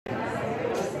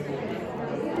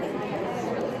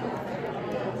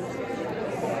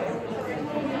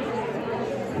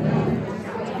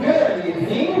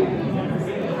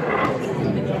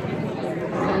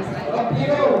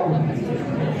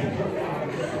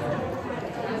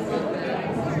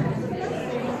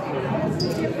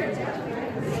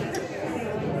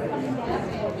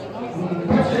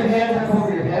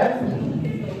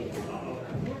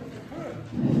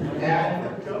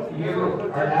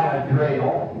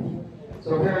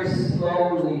So very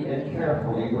slowly and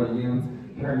carefully will you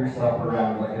turn yourself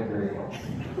around like a dreamer.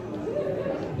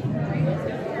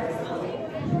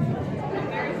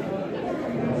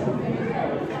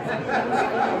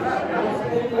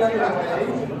 Spin the other way.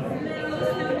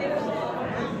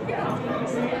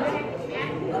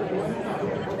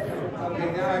 Okay,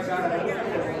 now I got it.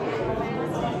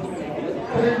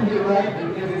 Turn to your right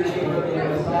and give your knee a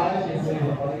massage and leave a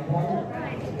body point.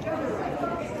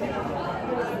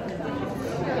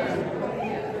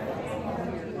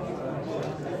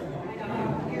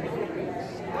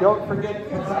 Don't forget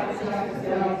to practice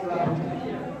down from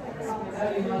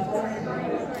heavy muscles.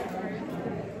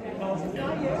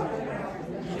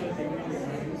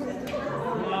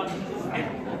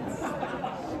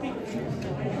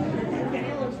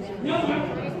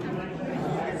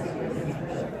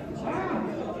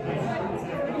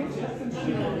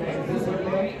 Is this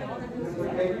okay? Is this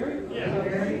okay? Yeah.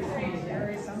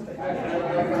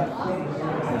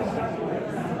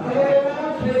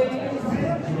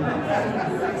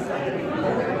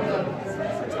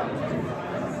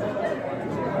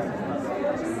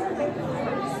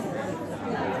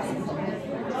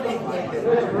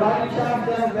 Good. Right chop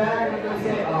them back and you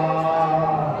say, ah.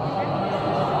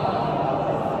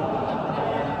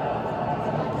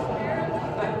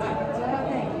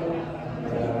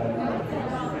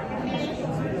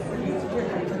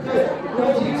 Good.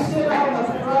 Would you sit on the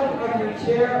front of your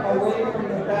chair away from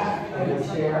the back of the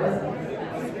chair?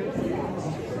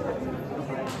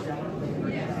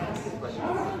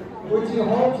 Would you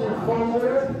hold your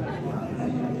folder?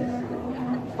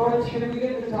 Folks, should we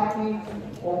get to talking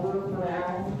over for now?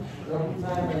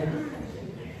 Sometime later.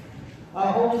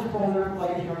 Hold your folder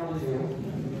like you normally do.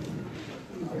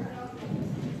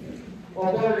 Or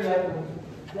better yet,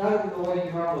 rather than the way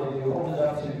you normally do, hold it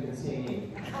up so you can see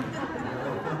me.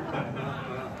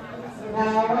 Now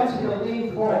I want you to lean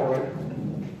forward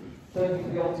so you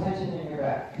feel tension in your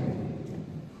back.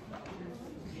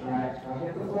 Alright, now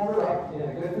get the folder up in a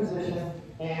good position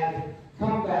and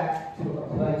come back to a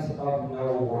place of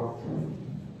no work.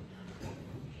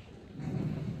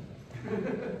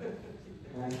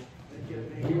 Okay.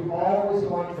 You always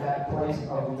want that place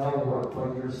of no work,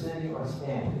 whether you're sitting or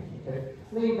standing. Okay.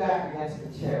 Lean back against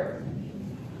the chair.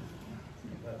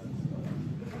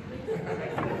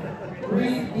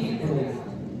 Breathe deeply.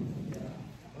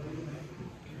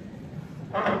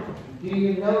 Do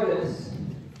you notice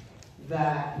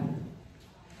that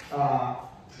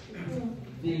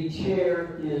the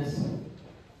chair is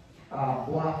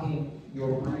blocking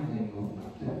your breathing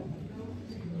movement?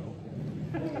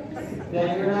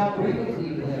 Then you're not breathing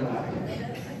deeply enough.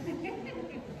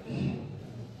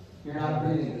 You're not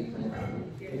breathing deeply enough.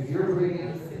 If you're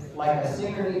breathing like a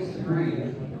singer needs to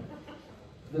breathe,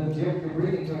 the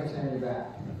breathing joints are in your back.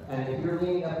 And if you're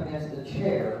leaning up against the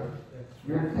chair,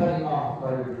 you're cutting off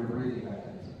part of your breathing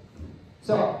mechanism.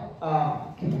 So,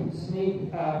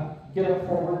 get up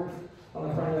forward on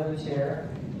the front of the chair.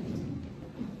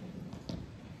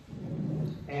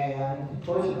 And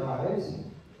close your eyes.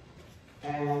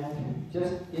 And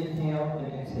just inhale and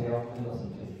exhale and listen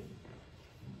to me.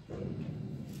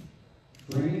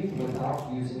 Breathe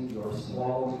without using your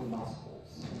swallowing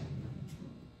muscles.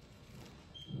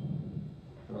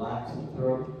 Relax the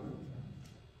throat.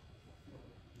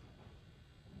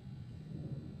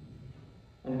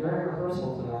 And during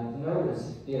rehearsal tonight,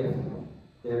 notice if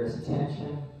there's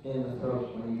tension in the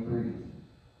throat when you breathe.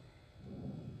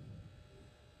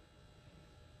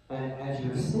 And as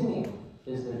you're singing,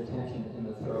 is there tension in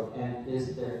the throat? And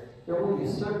is there will be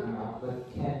a certain amount,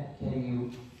 but can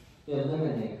you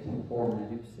eliminate or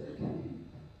reduce it?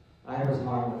 I was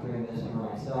monitoring this for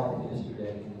myself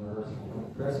yesterday in rehearsal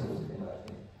when Chris was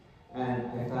conducting. And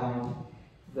I found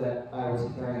that I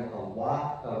was carrying a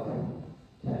lot of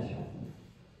tension.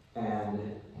 And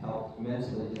it helped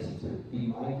immensely just to be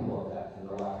mindful of that and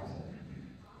relax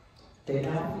it. Okay,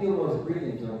 now feel those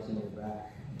breathing joints in your back.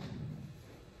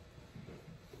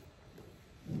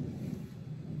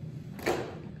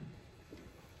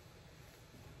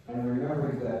 And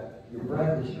remembering that your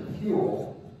breath is your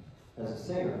fuel as a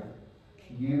singer,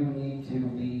 you need to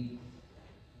be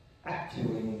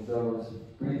actuating those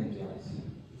breathing joints.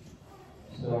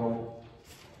 So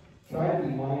try to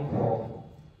be mindful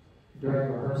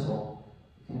during rehearsal.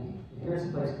 Here's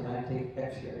the place, can I take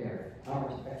extra air? How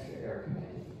much extra air can I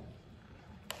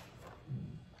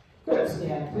take? Good,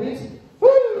 stand please.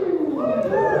 Woo!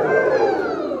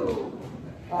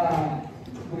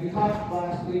 We talked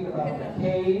last week about the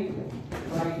cave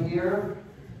right here,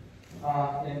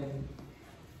 right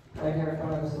here in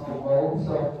front of this little lobe.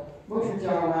 So move your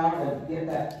jaw around and get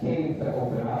that cave to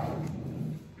open up.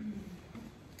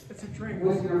 It's a drink.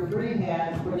 With your free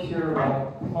hand, put your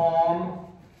palm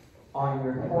on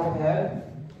your forehead,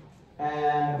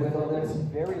 and with the lips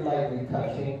very lightly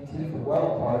touching, teeth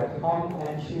well apart, hum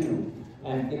and chew,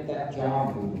 and get that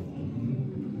jaw moving.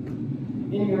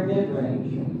 In your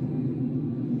mid-range,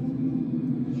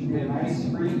 should be a nice,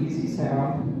 free, easy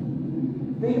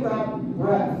sound. Think about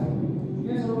breath.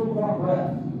 Use a little more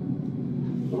breath, a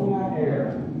little more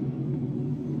air.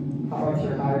 How about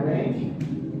your high range?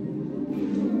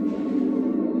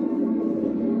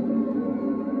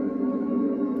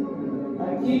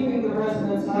 Keeping the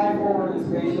resonance high, forward, and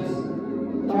spacious,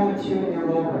 trying to chew in your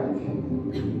low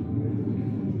range.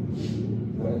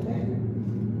 Good, thank you.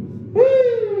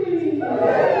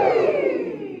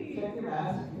 Check your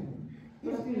mask.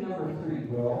 Let's do number 3,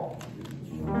 Will.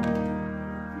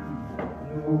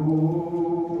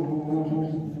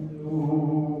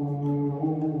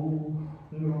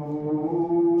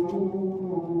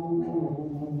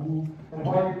 And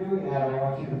while you're doing that, I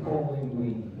want you to pull in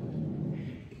weed.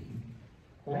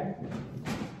 Okay?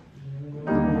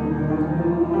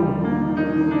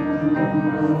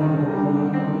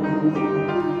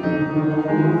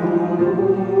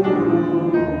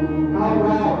 How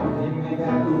loud can you make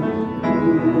that move?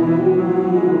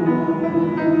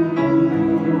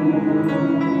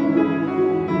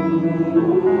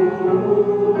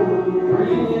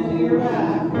 Breathe into your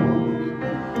back.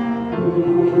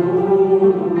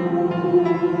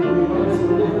 Notice the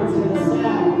difference in the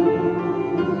sound.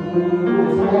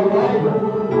 It's more lighter.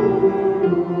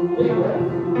 Big breath.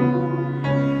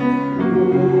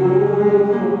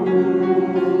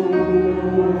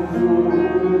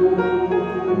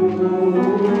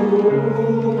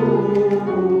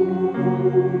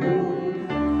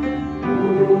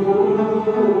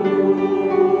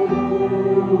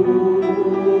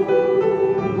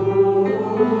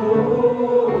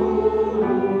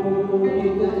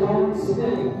 Keep the tone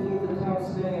spinning. Keep the tone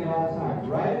spinning at all times.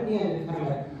 Right at the end, it's kind of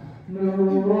like,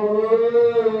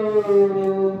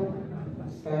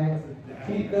 okay?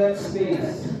 Keep that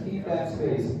space. Keep that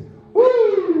space.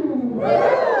 Woo!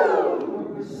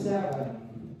 Number 7.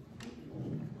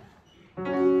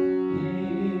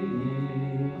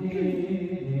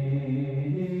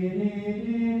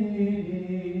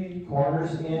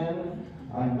 Corners in,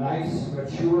 a nice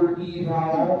mature E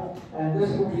vowel, and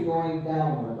this will be going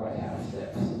downward by half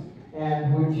steps.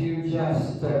 And would you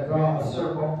just draw a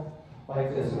circle like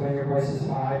this? When your voice is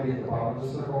high, be at the bottom of the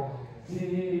circle.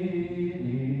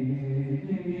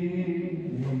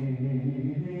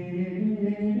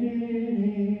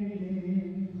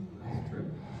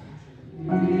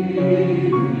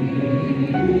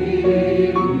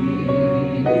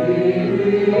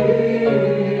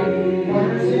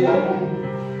 Corners in.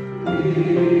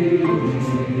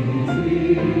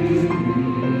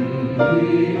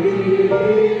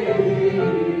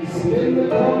 Spin the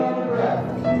tone on the breath.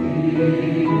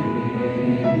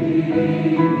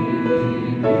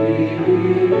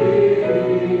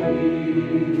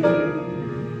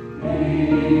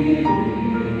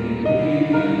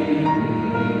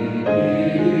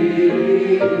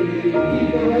 Keep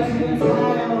the resonance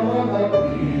high on the low note.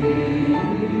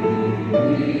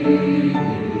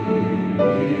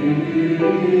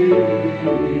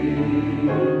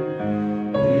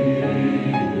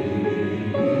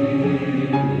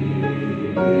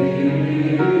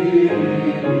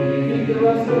 Keep the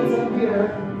resonance up here.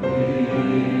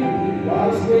 A lot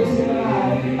of space in the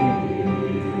mouth.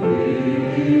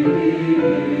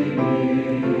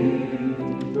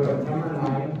 Good. Number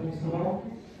 9, please, hello.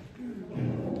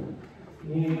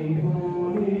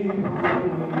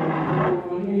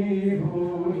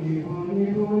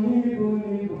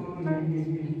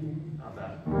 Not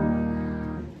bad.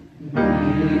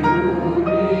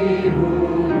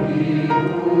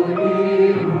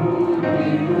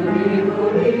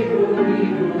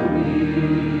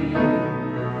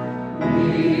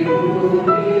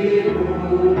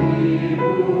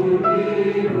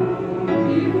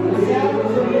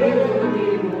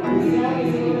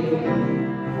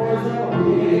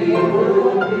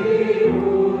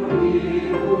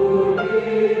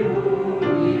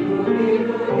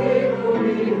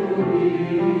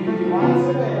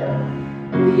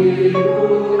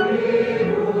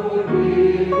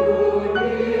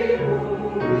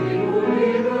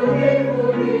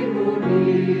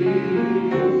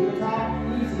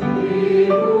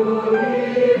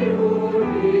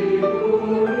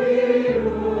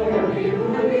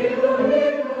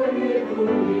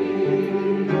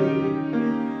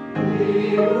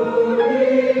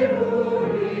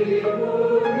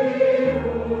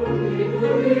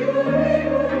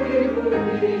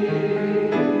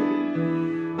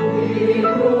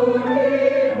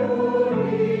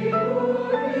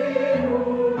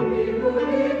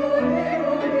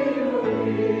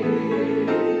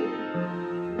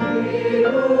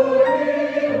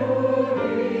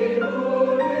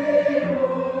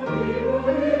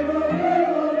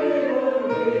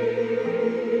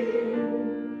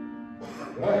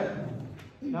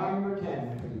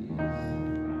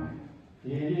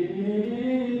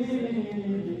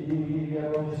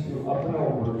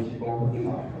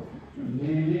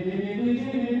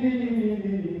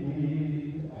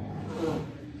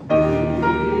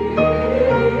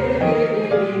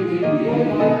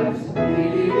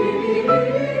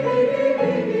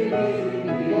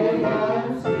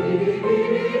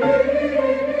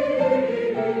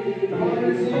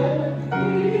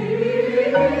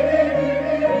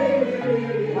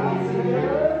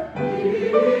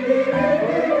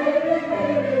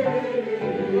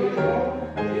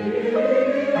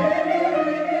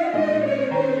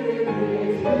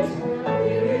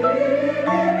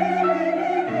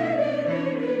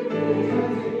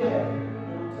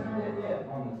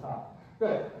 On the top.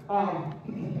 Good.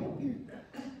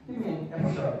 Give me an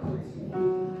F sharp, please.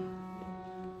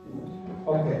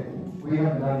 Okay, we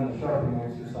haven't done the sharpening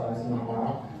exercise in a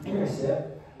while. You're going to sit.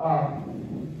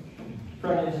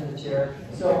 Front edge of the chair.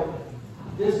 So,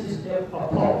 this is a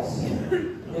pulse.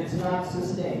 It's not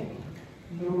sustained.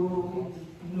 No,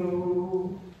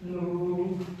 no,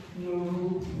 no,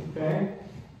 no. Okay?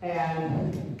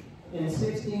 And in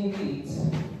 16 beats,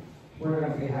 we're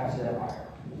going to be half step higher.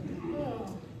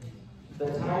 The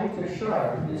time to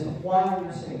sharp is while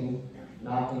you're singing,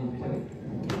 not in between.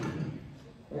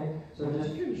 Okay? So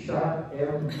just sharp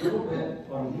every little bit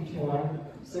on each one,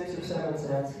 6 or 7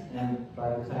 cents, and by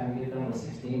the time you get done with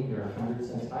 16, you're 100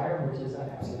 cents higher, which is a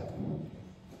half step.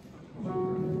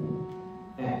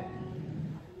 And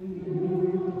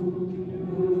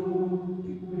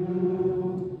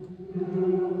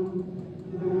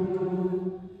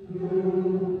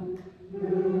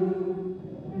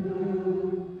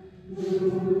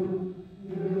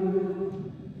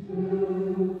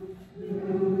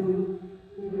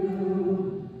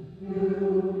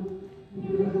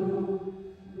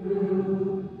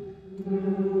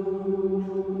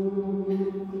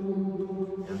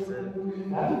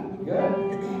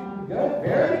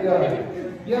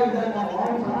you haven't done that in a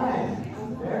long time.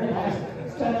 Very nice.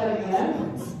 Let's try that again.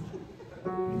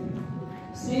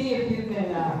 See if you can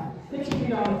get your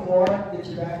feet on the floor, get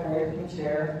your back away from the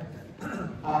chair.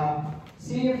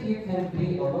 See if you can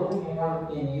be a little more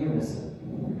in unison.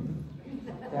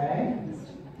 Okay?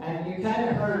 And you kind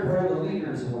of heard where the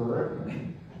leaders were,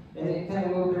 and it kind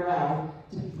of moved around.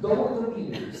 Go with the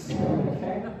leaders.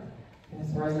 Okay? As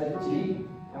far as that G,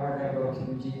 and we're going to go to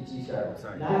G sharp.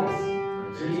 Sorry. Nice.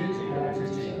 G, G, G.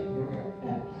 Here we go.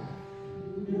 And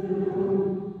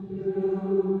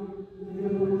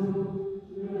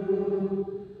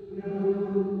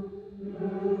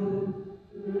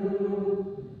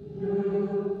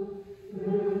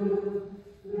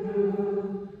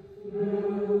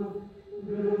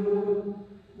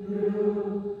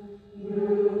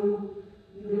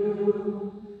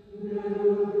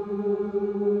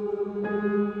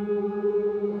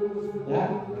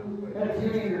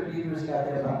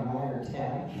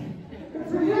good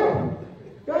for you.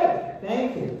 Good.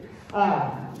 Thank you.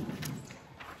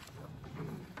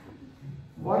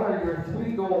 What are your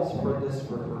 3 goals for this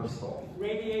rehearsal?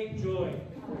 Radiate joy.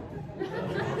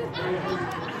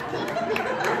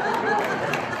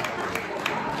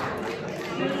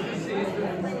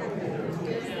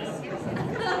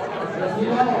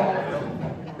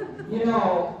 You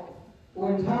know,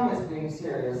 when Tom is being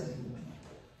serious,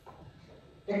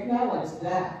 acknowledge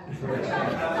that. It won't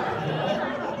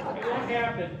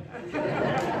happen.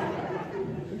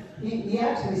 He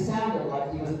actually sounded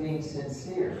like he was being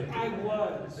sincere. I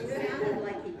was. It sounded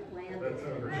like he planned it.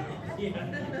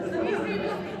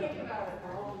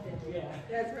 Yeah.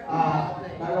 That's right.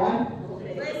 Another one?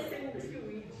 Listen to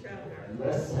each other.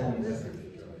 Listen.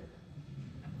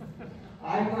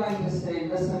 I'm going to say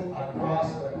listen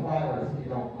across the choir if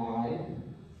you don't mind.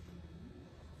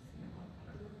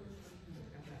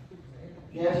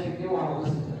 Yes, you do want to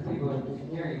listen to the people who can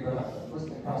hear you, but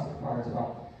listen across the choir as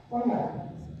well. One more.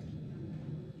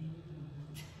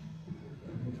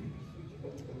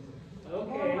 Okay.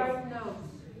 More right notes.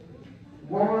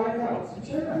 More right notes.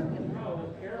 Sure.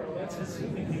 Oh, Carol, that's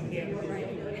assuming you can't do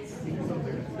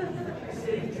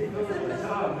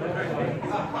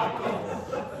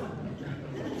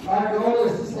Our goal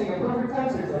is to sing a perfect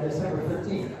concert on December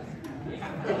 13th.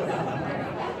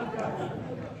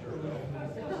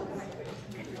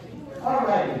 All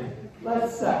righty,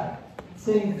 let's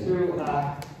sing through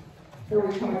Here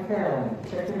We Come a Carolyn.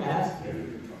 Check your mask.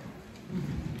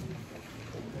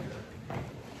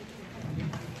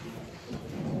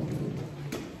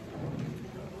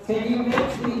 Can you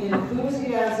make the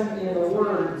enthusiasm in the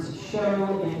words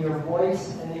show in your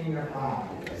voice and in your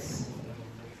eyes?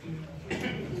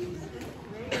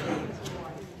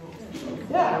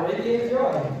 Yeah, radiate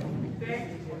joy.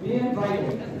 Be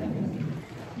inviting.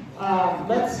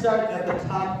 Let's start at the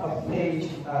top of page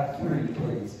 3,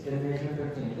 please, in measure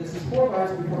 15. This is 4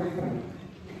 bars before you come.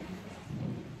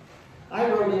 I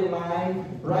wrote in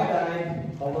mine,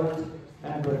 bright-eyed, alert,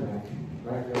 and rhythmic.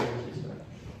 Right there, where she started.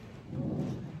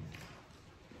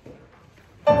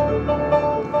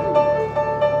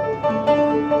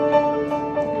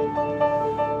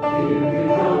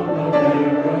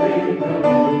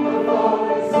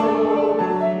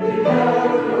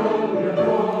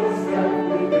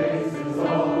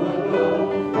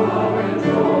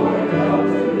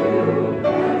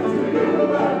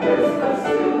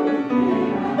 Christmas.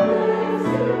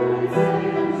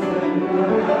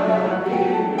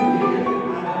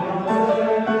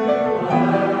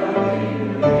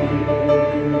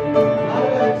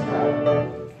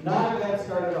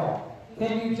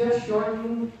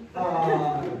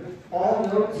 all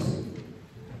notes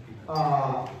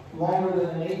longer than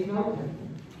an eighth note.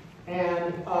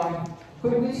 And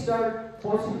could we start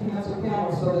forcing the mezzo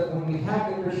piano so that when we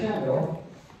have the crescendo,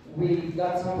 we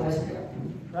got someplace to go,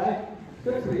 right?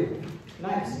 Good for you.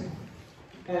 Nice.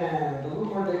 And a little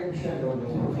more decrescendo in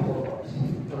those 4 bars.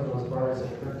 Or those bars at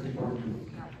 13 bars.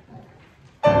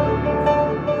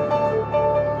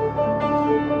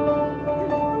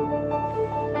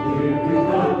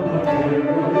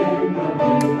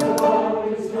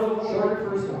 Short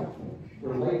first note.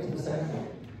 We're late to the second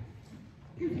note.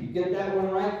 If you get that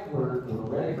one right, we're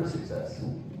ready for success. Here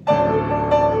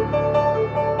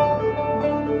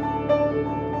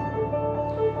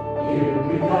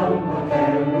we come, a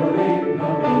caroling, in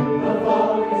the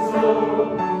falling snow.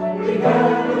 We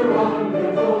gather on the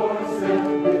doorstep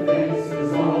with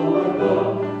faces all aglow.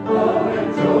 Love and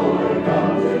joy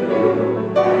come to you,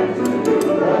 and to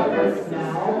you lovers.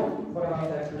 Now, what about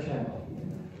that crescendo?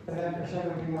 Can that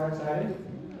crescendo be more exciting?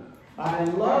 I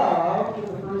love the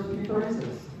first few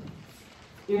phrases.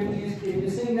 If you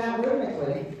sing that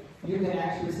rhythmically, you can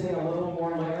actually sing a little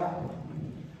more legato.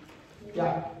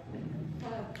 Yeah.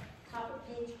 Top of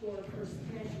page 4, first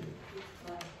measure.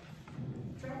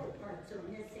 Treble parts are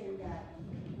missing that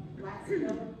last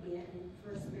note in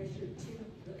first measure 2,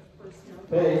 the first note.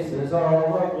 Faces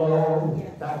all aglow.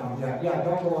 Yes. That one, yeah. Yeah,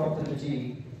 don't go up to the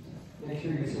G. Make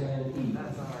sure you're singing an E.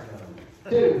 That's all I know.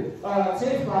 2,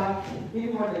 same spot,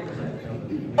 even more decrescendo.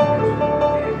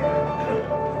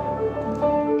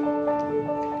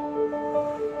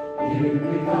 Here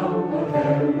we come, a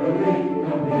caroling,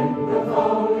 amid the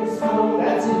falling snow.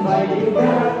 That's inviting. We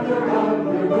gather on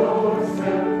the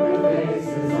doorstep with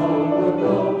faces all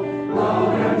aglow.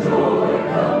 Love and joy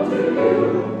come to you,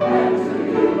 and to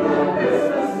you on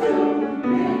Christmas too.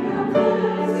 Bring the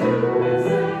presents to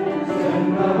and send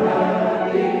a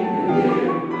happy new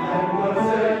year, and we'll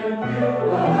send you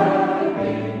a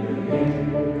happy new year.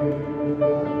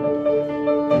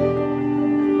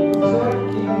 So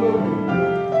keep moving.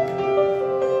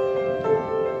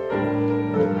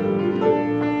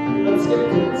 Let's skip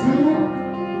to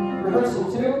 2, rehearsal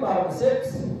 2, bottom 6.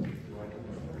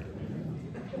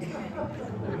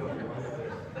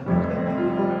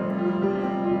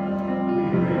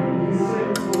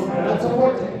 That's a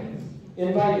forte.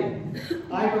 Inviting.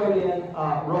 I wrote in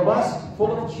robust,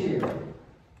 full of cheer.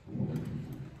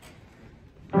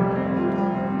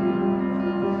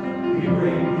 We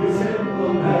bring you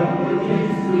simple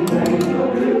melodies, we bring the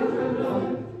beautiful.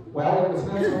 Well, it was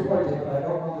meant to forte, but I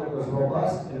don't know that it was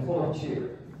robust and full of cheer.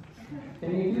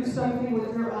 Can you do something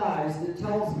with your eyes that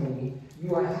tells me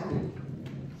you are happy?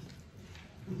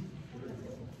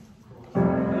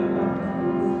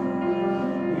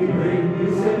 We bring you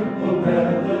simple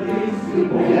melodies, we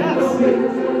bring the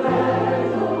beautiful light.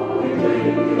 We bring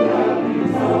you happy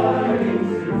tidings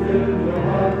to fill your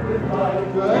heart with light.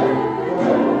 Good.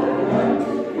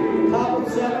 Top of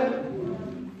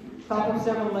 7. Top of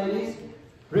 7, ladies.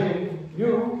 Bring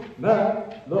you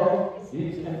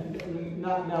melodies and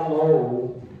not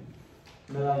mellow.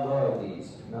 Melodies.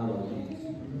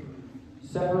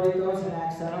 Separate those and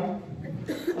accent them.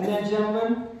 And then,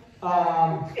 gentlemen,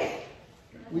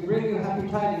 we bring you happy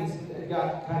tidings. It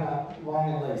got kind of long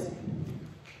and lazy.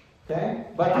 Okay?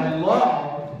 But I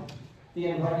love the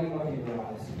inviting look in your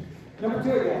eyes. Number 2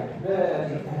 again.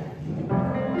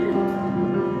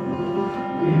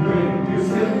 We bring you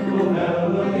simple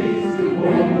melodies to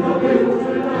warm the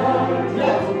winter night.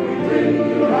 Yes. We bring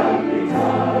you happy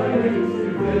tidings to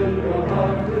fill your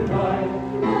heart with light.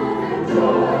 And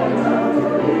joy come to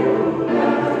you,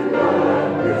 and God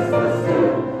Christmas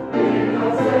too. We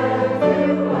will send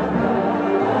you a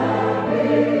happy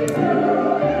new year.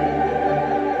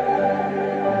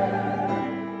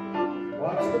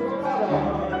 Watch the vibrato.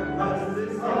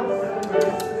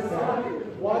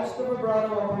 Watch the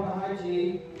vibrato up on the high G.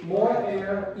 More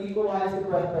air, equalize the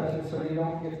breath pressure so you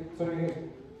don't get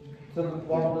so the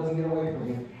bottle doesn't get away from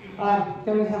you.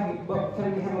 Can we have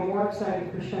a more exciting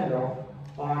crescendo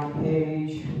on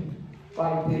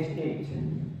bottom page 8?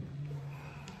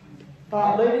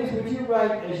 Ladies, would you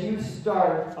write as you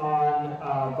start on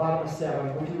bottom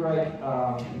 7? Would you write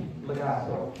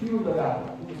legato? Più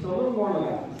legato. So a little more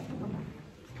legato.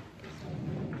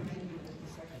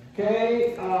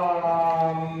 Okay,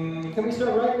 can we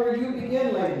start right where you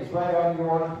begin, ladies? Right on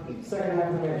your second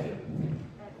half of the measure.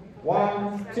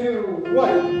 1, 2,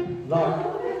 1.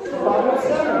 Bottom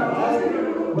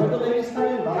 7. Where the ladies come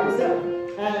in, bottom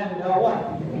 7. And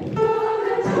 1.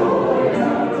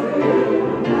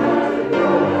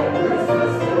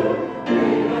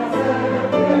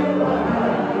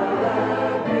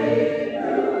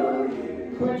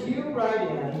 Could you write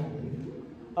in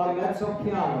mezzo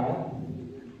piano.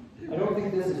 I don't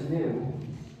think this is new.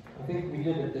 I think we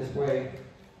did it this way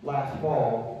last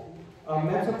fall.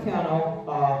 Mezzo piano,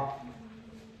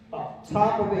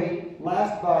 top of 8,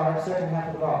 last bar, second half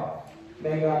of the bar.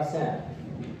 May God send.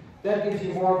 That gives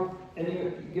you more, and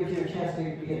it gives you a chance to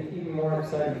get even more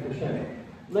excited for crescendo.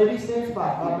 Ladies, same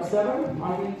spot. Number 7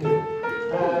 on beat 2.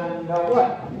 And what?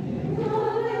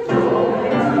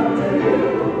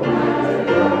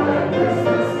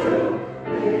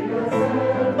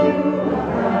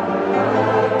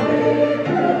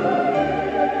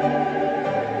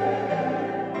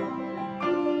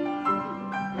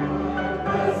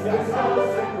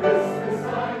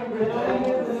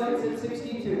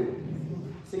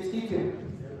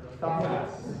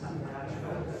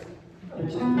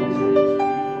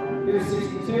 Here's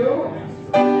 62. Here's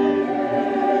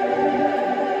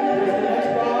the next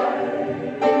bar.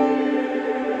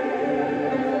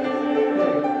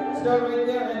 Okay. Start right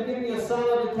there and give me a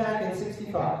solid attack in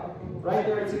 65. Right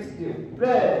there at 62.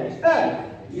 Ready, steady.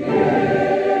 Yeah.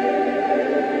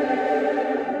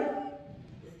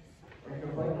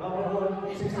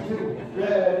 62.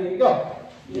 Ready, go.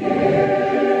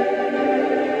 Yeah.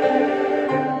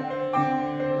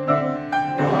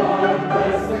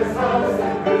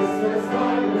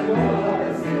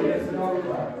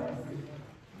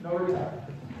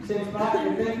 Same spot,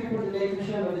 and thank you for the day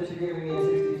crescendo that you're giving me in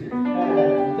 62.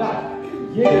 And done.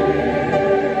 Yeah!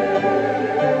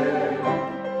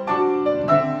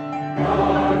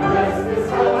 God bless this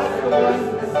house, bless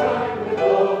this time with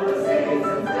overseas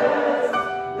and test.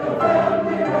 The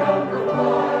family round the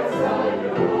fireside,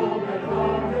 your home and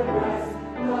home to rest.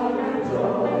 Love and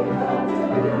joy come to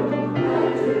you,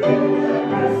 and to you at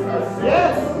Christmas.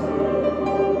 Yes!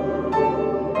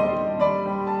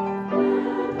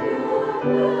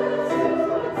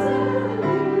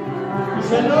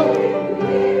 Crescendo.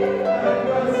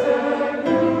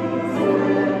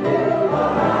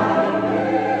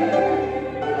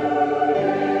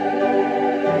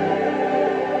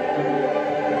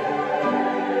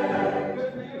 Good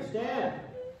for you. Stand.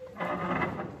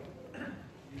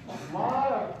 A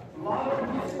lot of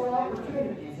useful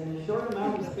opportunities in a short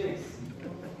amount of space.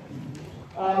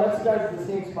 Let's start at the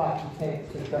same spot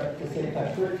to start the same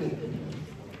time. 13.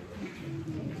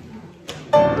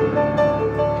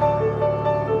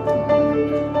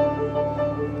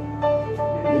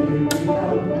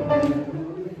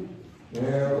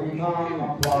 Here we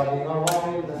come, plodding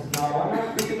along in the snow, and our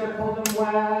feet are cold and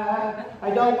wet. I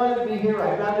don't want to be here,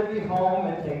 I'd rather be home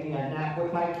and taking a nap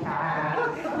with my cat.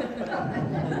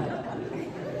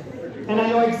 And I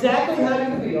know exactly how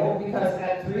you feel, because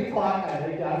at 3 o'clock I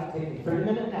laid down to take a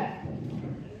 30-minute nap.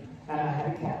 And I had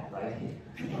a cat right here.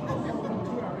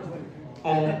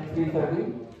 And at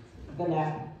 3:30, the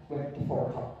nap went to 4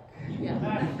 o'clock. Yeah.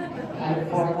 And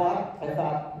at 4 o'clock, I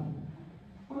thought,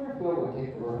 I wonder if Will would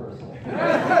take the rehearsal.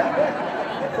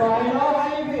 So I know how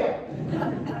you feel.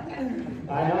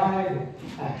 I know how you feel.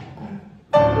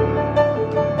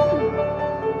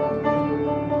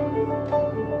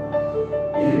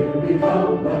 Here we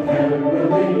come, a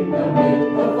caroling amid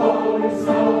the falling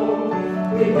snow.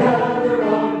 We gather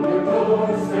on your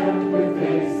doorstep with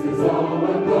faces all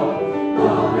aglow.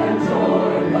 Love and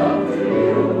joy come to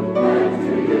you, and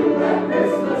to you at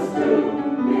Christmas too.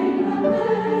 May God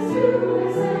bless you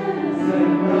and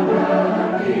send a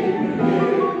happy new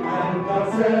year, and God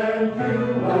send you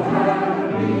a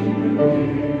happy new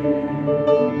year.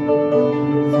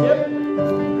 Skip.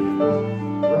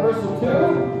 Rehearsal 2.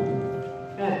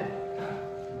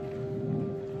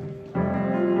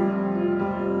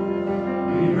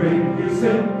 We bring you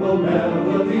simple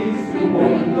melodies to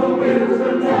warm the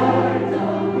winter night.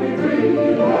 We bring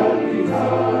you happy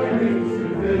tidings to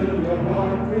fill your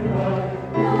heart with light.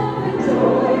 Love and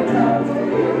joy come to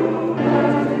you,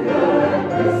 and to God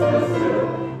Christmas too.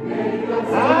 May God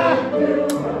send you a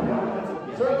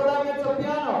happy. Circle that mezzo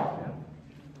piano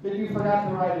that you forgot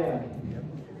to write in.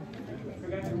 I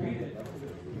forgot to read it.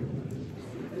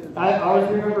 I always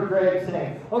remember Greg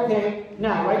saying, okay,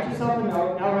 now write yourself a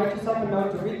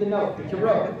note, to read the note that you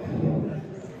wrote.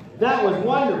 That was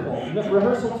wonderful.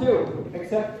 Rehearsal 2,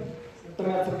 except the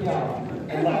mezzo piano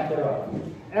and lack thereof.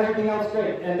 Everything else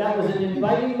great. And that was an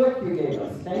inviting look you gave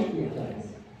us. Thank you, James.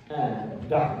 And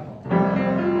done.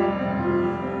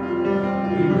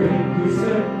 We bring you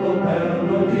simple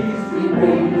melodies, we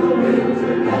bring the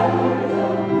winter night.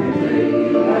 We bring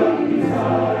you happy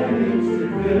tidings to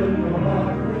fill your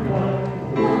heart.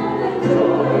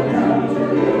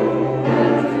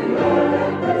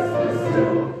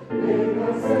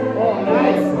 Oh,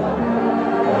 nice.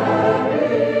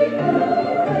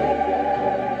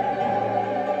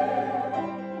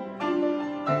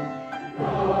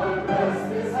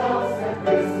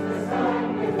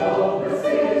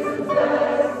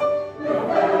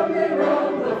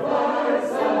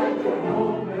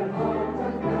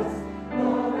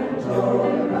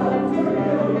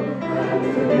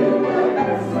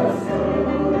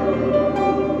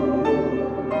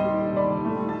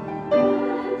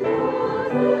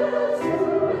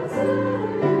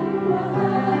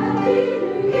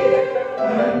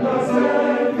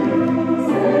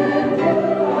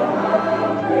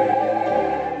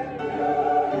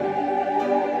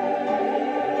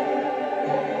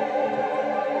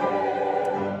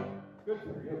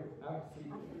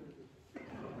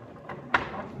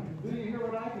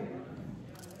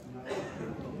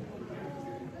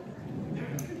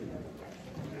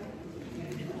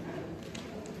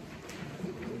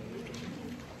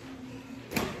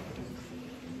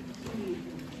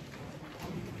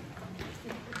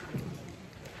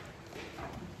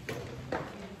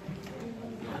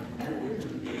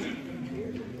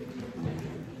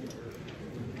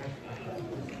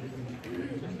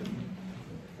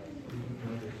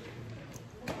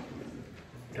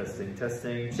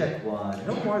 testing. Check one.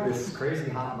 No more of this crazy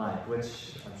hot mic,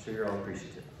 which I'm sure you're all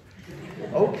appreciative.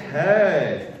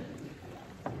 Okay.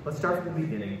 Let's start from the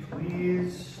beginning,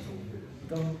 please.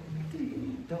 Dum,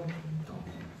 dee, dum, dum,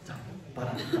 dum,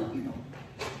 ba, dum, dum.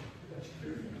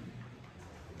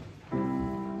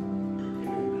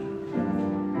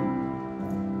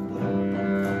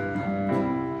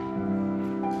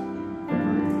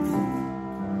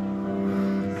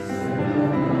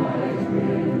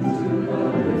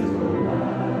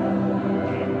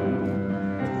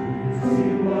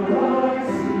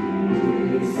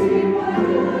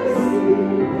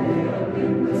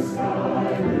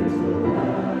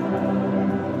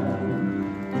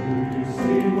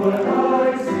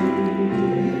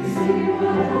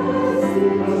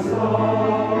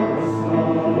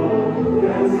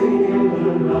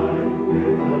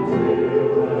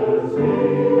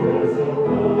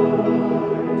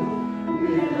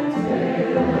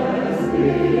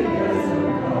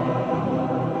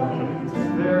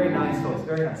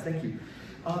 Thank you.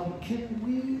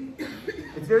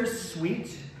 It's very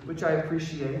sweet, which I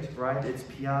appreciate, right? It's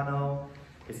piano,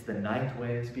 it's the night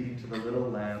wind speaking to the little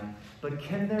lamb, but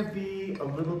can there be a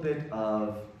little bit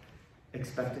of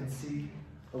expectancy,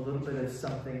 a little bit of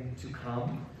something to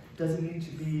come? It doesn't need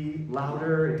to be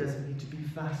louder, it doesn't need to be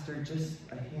faster, just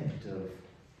a hint of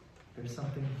there's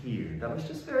something here. That was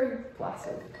just very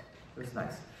placid. It was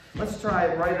nice. Let's try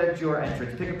it right at your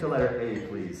entrance. Pick up to letter A,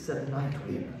 please. Set the night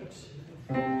wind.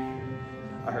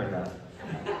 I heard that.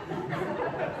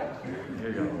 Here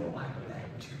you go. 1,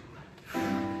 2.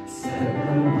 Set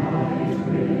the night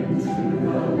wind to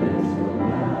the little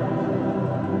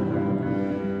lamb.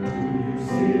 Do you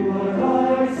see what I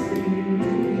see? Do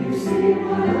you see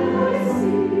what I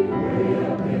see? Way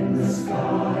up in the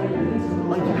sky, little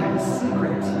like you have a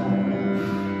secret.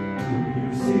 Do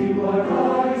you see what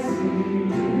I see?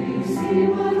 Do you see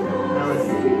what I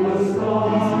see? A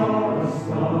star, a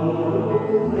star,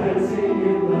 dancing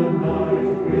in the night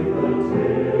with a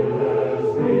tail as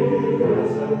big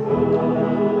as a kite.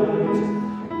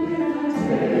 With a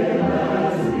tail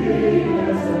as big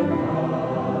as a kite.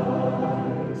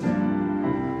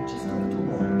 Just a little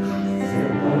more.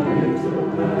 Said the little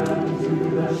lamb to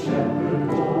the shepherd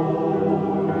boy.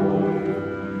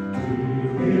 Do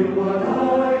you hear what I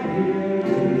hear? Do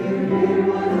you hear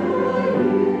what I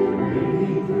hear?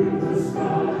 Ringing through the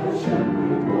sky,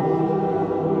 shepherd boy.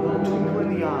 A twinkle in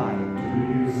the eye. Do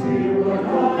you see what I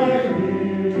hear?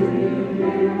 Do you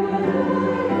hear what I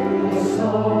hear? A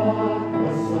song,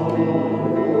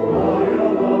 high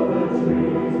above the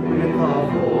trees, with a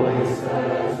voice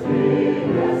as big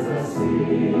as the sea.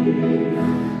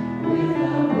 With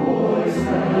a voice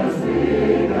as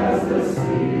big as the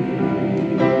sea.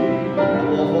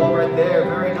 Oh, right there.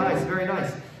 Very nice, very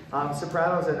nice.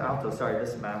 Sopranos and altos. Sorry,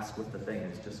 this mask with the thing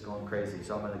is just going crazy,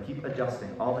 so I'm going to keep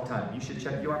adjusting all the time. You should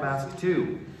check your mask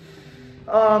too.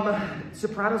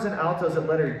 Sopranos and altos at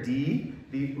letter D.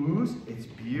 The oohs, it's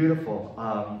beautiful.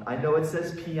 I know it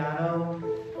says piano.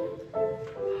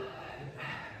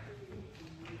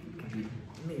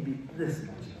 Maybe this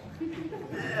much.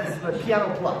 Yes, but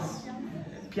piano plus.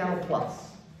 Piano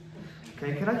plus.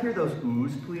 Okay, can I hear those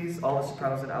oohs, please? All the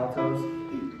sopranos and altos.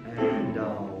 And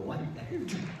 1 and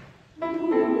 2. Oh,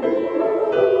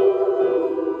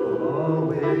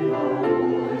 with a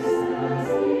voice as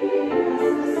big as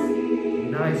the sea.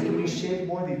 Nice. Can we shake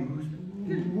more of the oohs?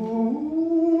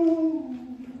 Ooh.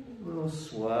 A little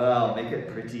swell. Make it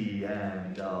pretty.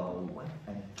 And 1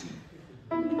 and 2.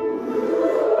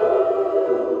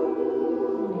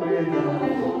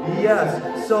 Yes.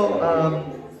 So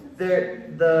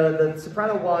the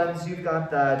soprano ones, you've got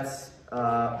that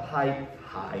high.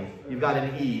 You've got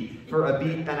an E for a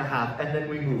beat and a half, and then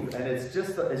we move. And it's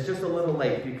just a little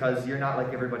late because you're not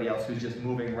like everybody else who's just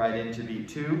moving right into beat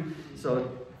 2. So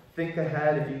think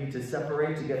ahead. If you need to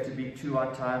separate to get to beat 2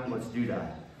 on time, let's do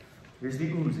that. Here's the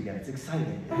oohs again. It's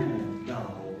exciting. And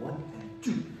 1 and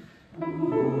 2. Ooh,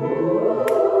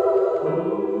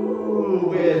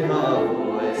 with a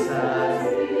voice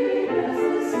as big as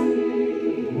the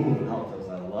sea. Ooh, altos,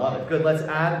 I love it. Good. Let's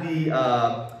add the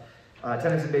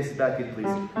tenors and basses back in, please. A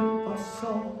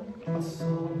song, and 1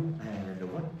 and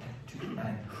 2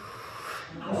 and.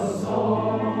 A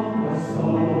song,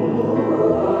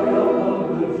 high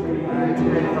above the tree.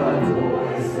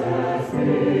 Voice as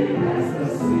big as the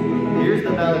sea. Here's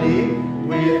the melody.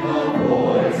 With a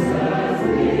voice as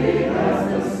big as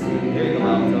the sea. Here you go,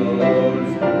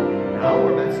 altos. Now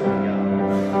we're mezzo piano.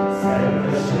 Said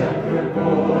the shepherd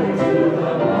boy to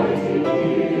the mighty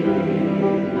king.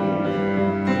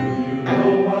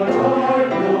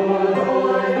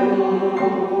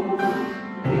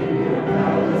 In your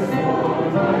palace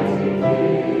for mighty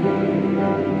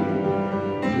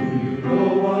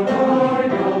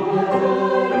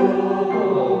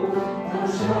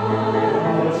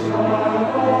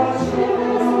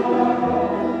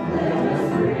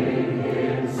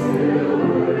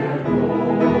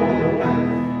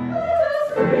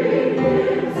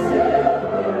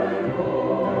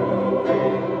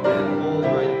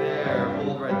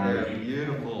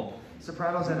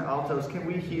Sopranos and altos, can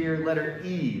we hear letter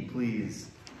E, please?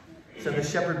 Said the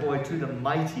shepherd boy to the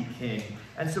mighty king.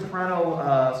 And soprano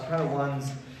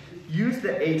ones, use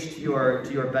the H to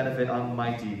your benefit on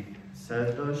mighty.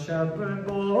 Said the shepherd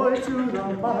boy to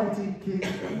the mighty king,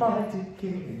 mighty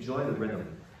king. Enjoy the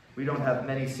rhythm. We don't have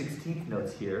many 16th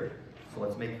notes here, so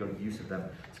let's make good use of them.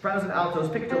 Sopranos and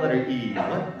altos, pick the letter E.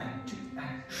 1, 2,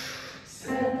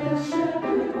 Said the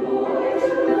shepherd boy to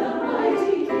the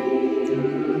mighty king.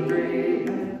 2, 3,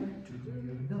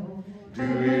 do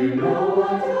you know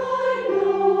what I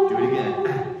know? Do it again.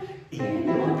 In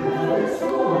your palace,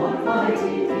 Lord,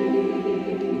 mighty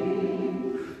king.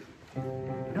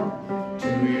 No. Do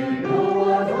you know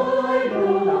what I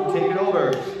know? Take it over.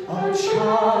 A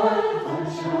child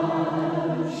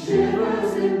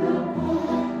shivers in the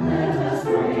cold. Let us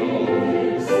bring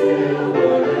him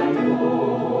silver and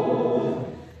gold.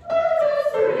 Let us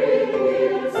bring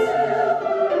him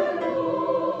silver and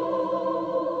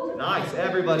gold. Nice.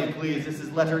 Everybody, please. This is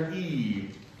letter E.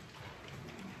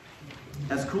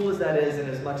 As cool as that is, and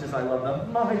as much as I love the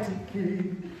mighty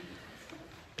king,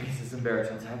 basses and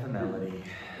baritones have the melody.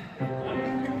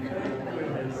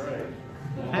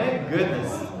 Thank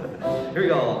goodness. Here we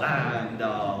go. And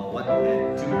 1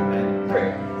 and 2 and 3.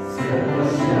 Said the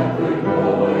shepherd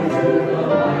boy to the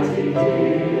mighty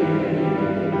king.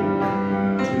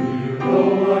 Do you know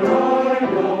what I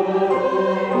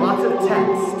know? Lots of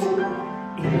text.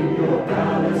 In your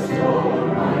palace, Lord,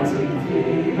 mighty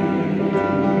king.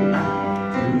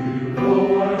 Do you know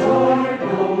what I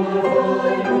know?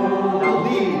 Now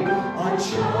lead. A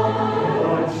child,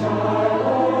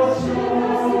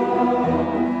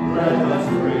 let us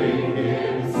bring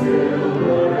him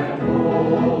silver and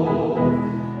gold.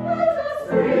 Let us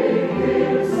bring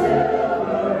him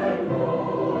silver and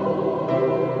gold.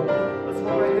 Let's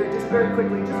hold right there. Just very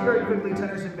quickly,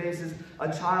 tenors and basses. A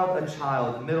child.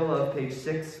 Middle of page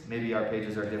 6. Maybe our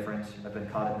pages are different. I've been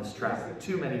caught in this trap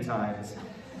too many times.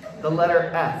 The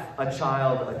letter F. A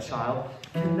child.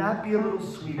 Can that be a little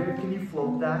sweeter? Can you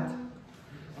float that?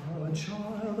 A child.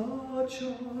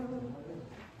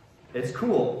 It's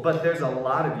cool, but there's a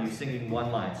lot of you singing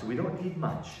one line, so we don't need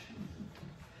much.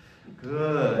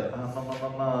 Good.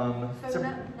 So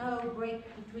no break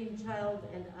between child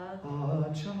and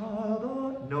A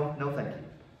child. No, thank you.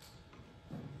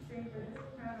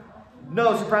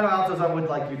 No, soprano altos, I would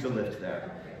like you to lift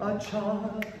there. A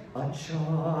child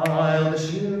shivers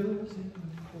in the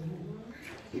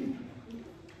cold.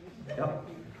 Yep.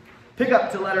 Pick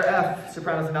up to letter F,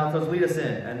 sopranos and altos, lead us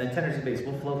in, and then tenors and bass,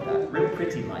 we'll float that, real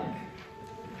pretty like.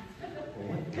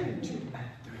 1 and 2 and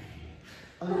 3.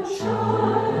 A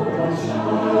child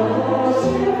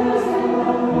shivers in the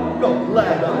cold. Go,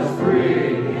 let us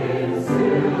Bring him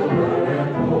silver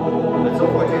and gold. Let's go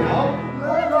for it now.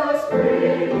 Let us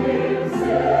bring him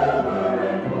silver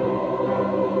and gold.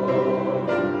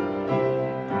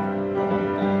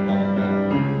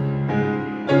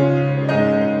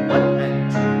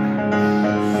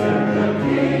 Send the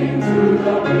King to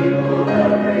the people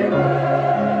everywhere.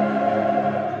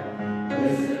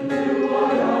 Listen to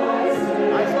what I say.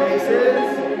 Nice basses.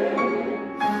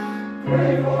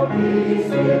 Pray for peace,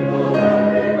 people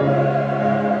everywhere.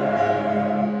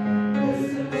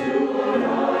 Listen to what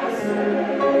I say.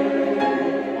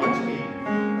 Watch me.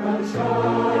 A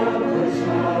child,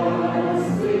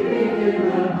 sleeping in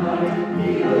the night,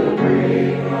 he will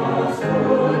bring us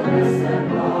goodness and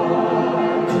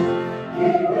light. He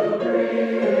will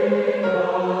bring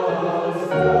us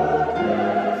goodness and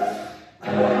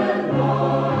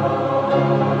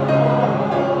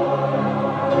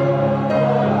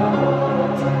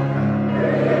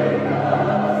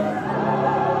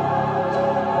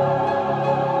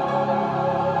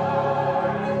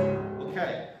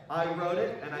Okay, I wrote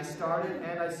it and I started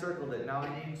and I circled it. Now I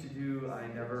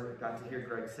never got to hear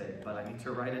Greg say it, but I need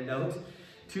to write a note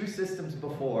 2 systems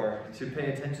before to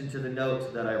pay attention to the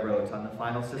note that I wrote on the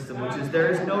final system, which is there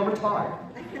is no retard.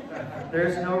 There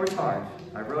is no retard.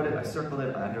 I wrote it, I circled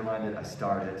it, I underlined it, I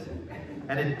started,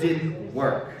 and it didn't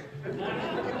work.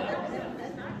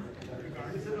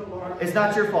 It's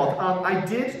not your fault. I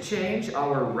did change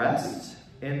our rest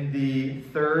in the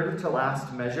 3rd to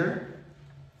last measure.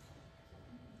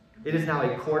 It is now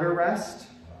a quarter rest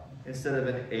instead of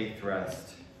an 8th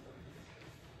rest.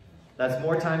 That's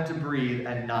more time to breathe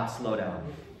and not slow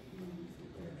down.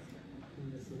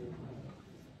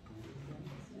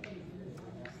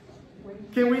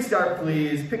 Can we start,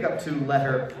 please? Pick up to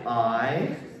letter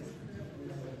I.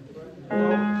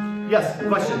 Yes,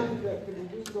 question. Can you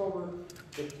just go over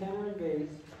the tenor and bass,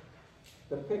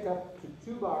 the pickup to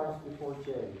 2 bars before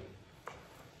J?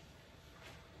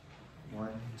 1,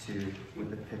 2, with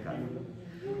the pickup.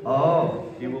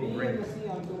 Oh, he will bring.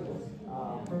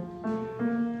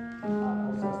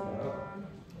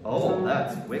 Oh,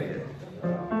 that's wicked.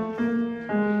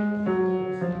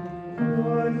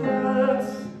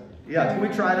 Yeah, can we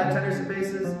try that, tenors and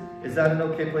basses? Is that an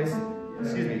okay place,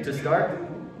 excuse me, to start?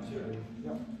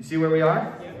 You see where we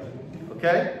are?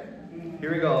 Okay?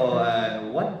 Here we go.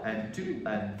 1 and 2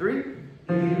 and 3.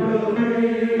 He will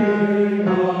bring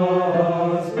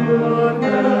us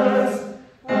goodness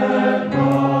and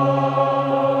light.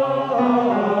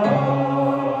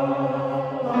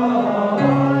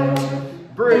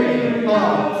 Bring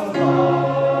us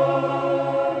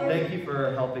light. Thank you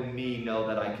for helping me know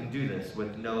that I can do this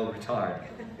with no retard.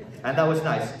 And that was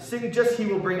nice. Sing just He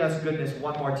Will Bring Us Goodness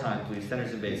one more time, please.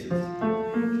 Tenors and basses.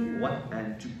 1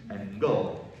 and 2 and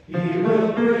go. He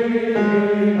will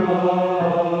bring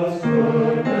us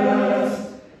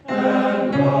goodness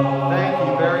and light. Thank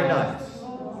you, very nice.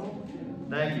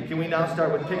 Thank you. Can we now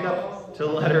start with pickup to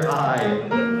letter I?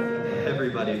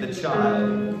 Everybody, the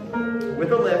child.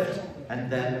 With a lift,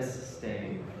 and then a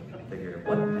sustain. Figure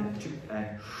 1 and 2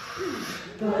 and...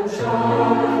 The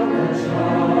child,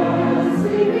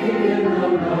 sleeping in the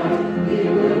night, He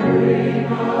will bring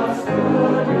us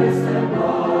goodness and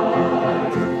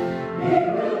light. He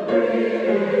will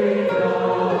bring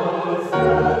us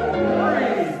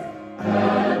goodness and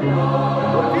light.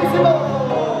 Fortissimo!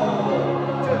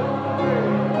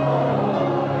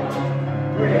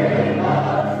 Bring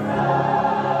us light.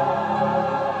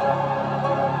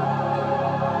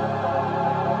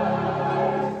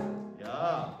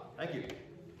 Yeah, thank you.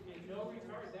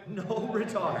 No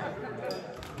retard.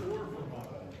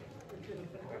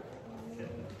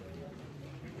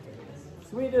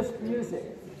 Sweetest music.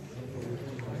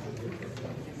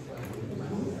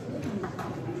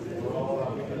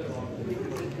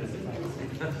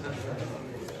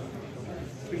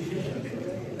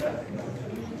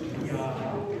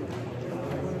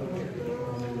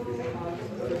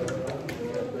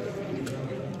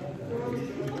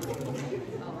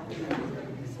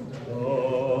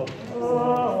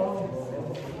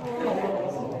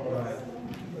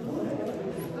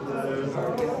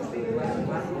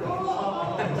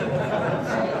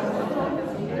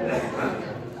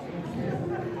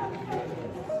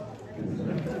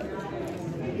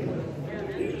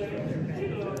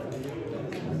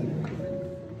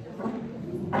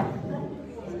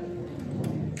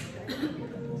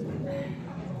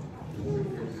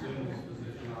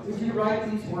 Did you write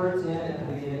these words in at the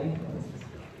beginning?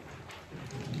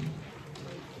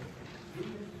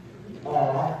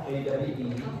 Awe,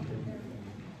 A-W-E,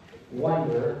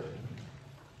 wonder,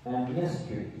 and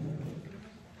mystery.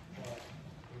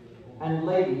 And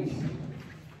ladies,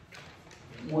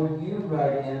 would you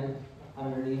write in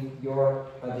underneath your,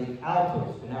 the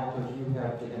altos? In altos you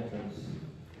have the entrance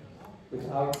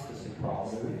without the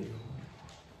soprano.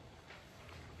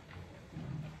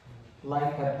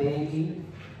 Like a baby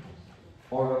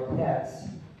or a pet's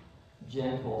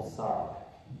gentle sigh.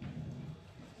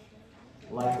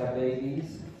 Like a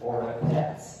baby's or a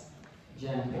pet's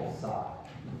gentle sigh.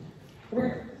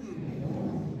 Are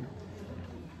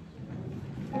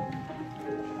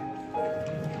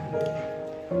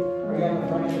you on the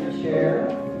front of your chair?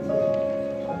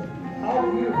 How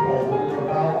beautiful will your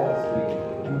vowels be?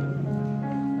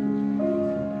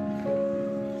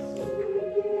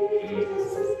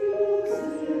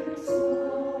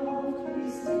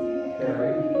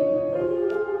 Carrie.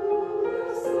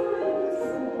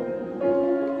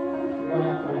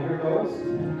 Here goes.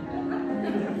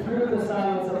 Through the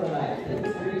silence of the night.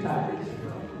 3 times.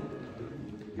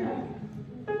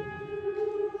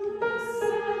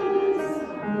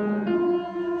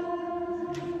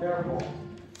 Careful.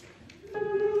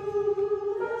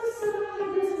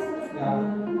 Now,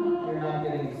 you're not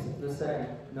getting the second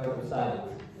note of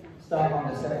silence. Stop on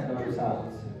the second note of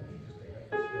silence.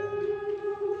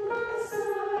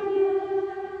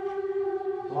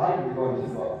 Why are you going too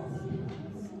low?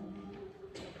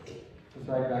 Just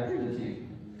right back to the G.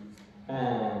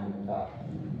 And up.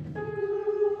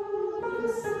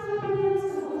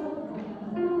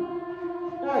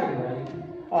 Now you're ready.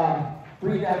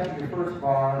 Breathe after your first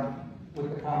bar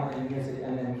with the comma in music,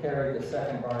 and then carry the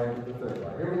second bar into the third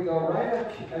bar. Here we go, right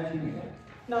as you begin.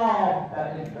 No,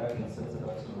 that introduction sets it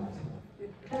up so nicely.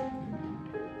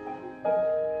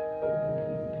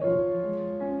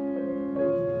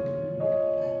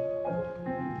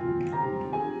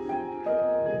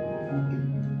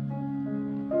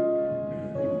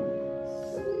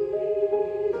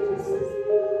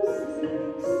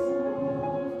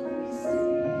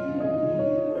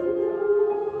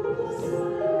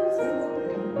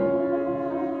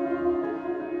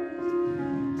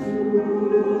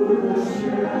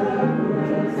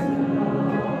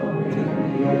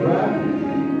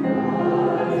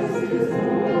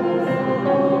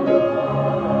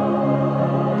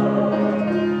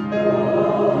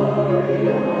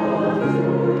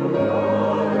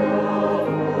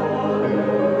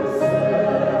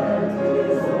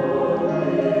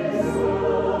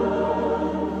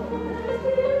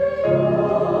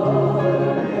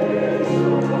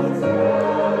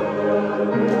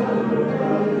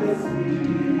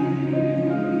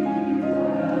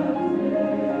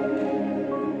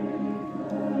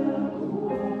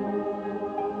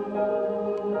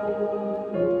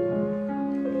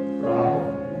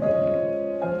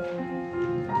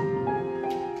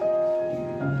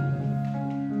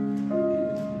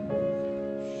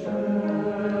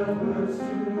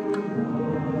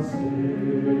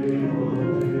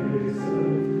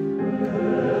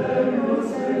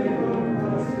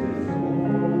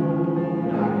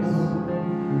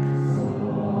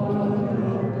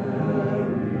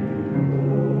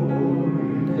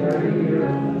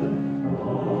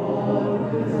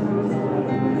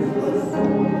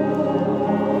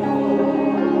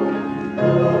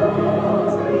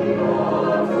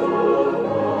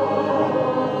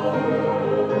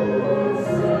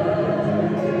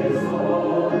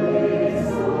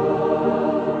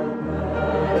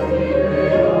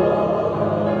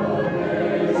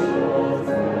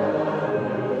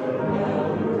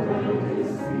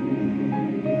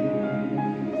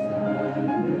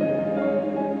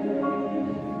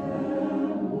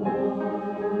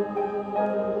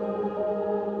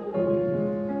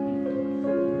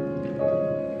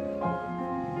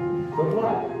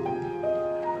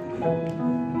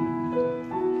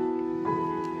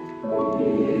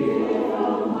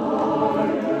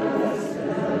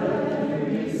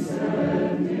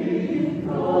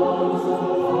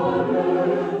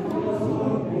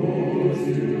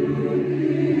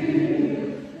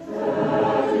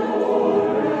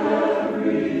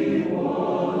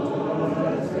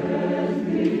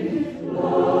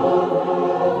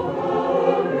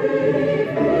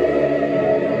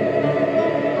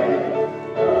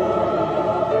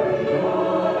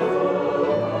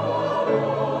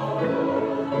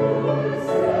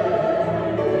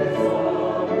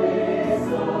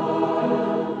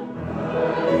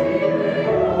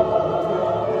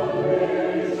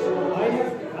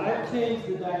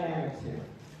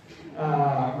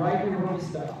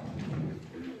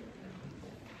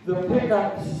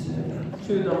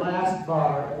 to the last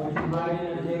bar, would you write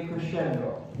in a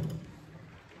decrescendo?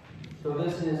 So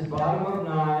this is bottom of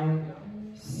 9,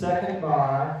 second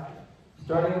bar,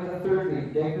 starting with the third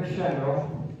beat, decrescendo.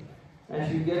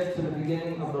 As you get to the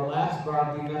beginning of the last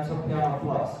bar, be mezzo piano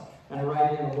plus, and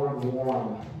write in the word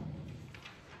warm.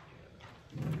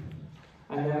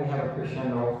 And then we have a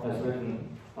crescendo as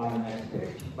written on the next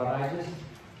page. But I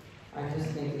just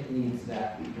think it needs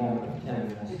that moment of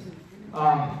tenderness.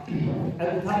 At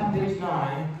the top of page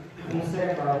 9, in the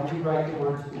second bar, would you write the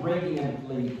words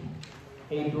radiantly,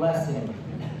 a blessing,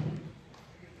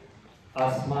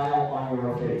 a smile on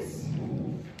your face.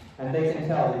 And they can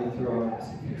tell even through a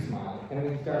mask if you're smiling. Can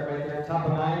we start right there? Top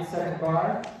of 9, second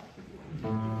bar.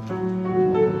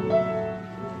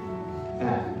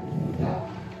 And top.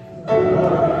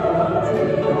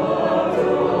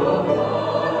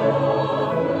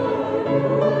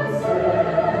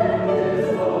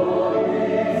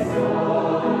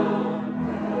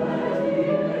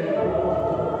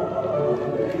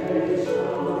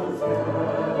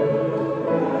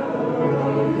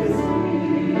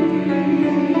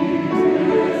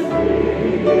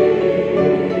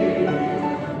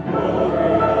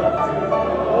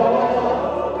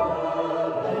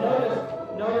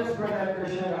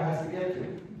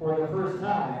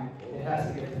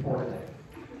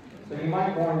 So you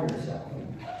might warn yourself.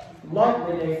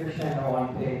 Lovely decrescendo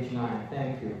on page 9.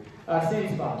 Thank you.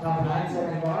 Same spot. Top of 9,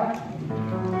 second bar.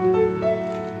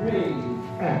 Breathe.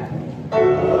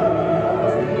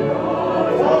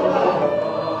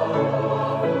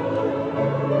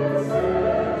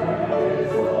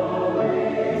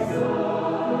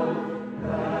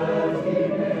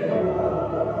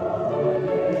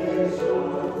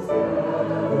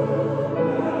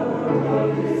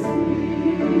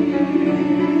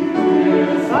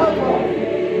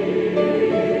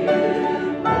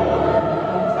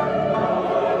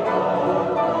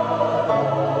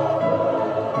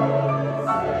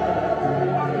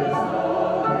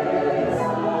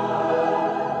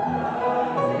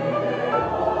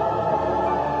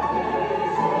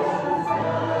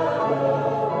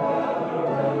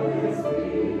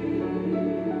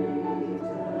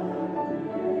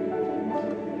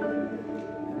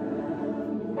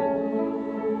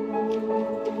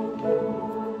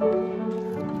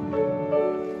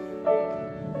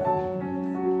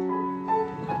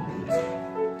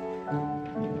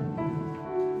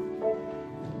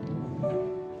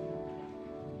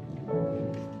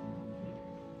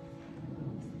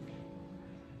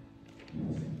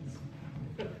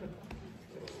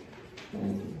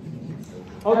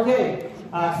 Okay,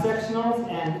 sectionals,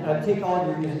 and take all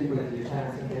your music with you,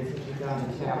 tenors and basses, you're down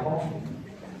in chapel.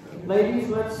 Ladies,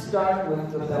 let's start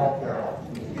with the bell carol.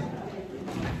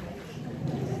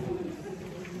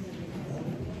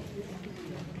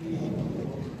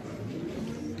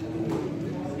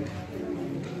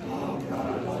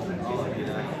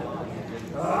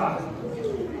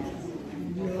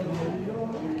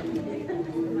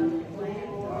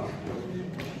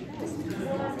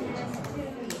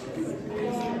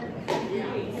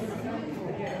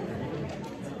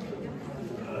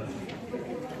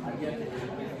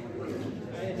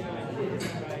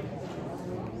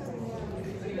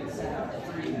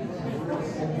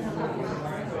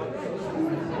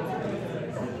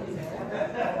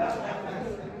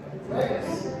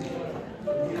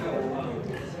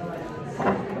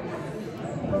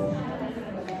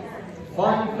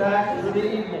 Fun fact for the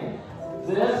evening.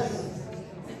 This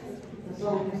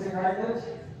little music like this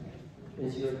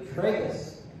is your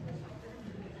tragus.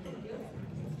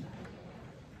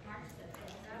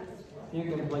 You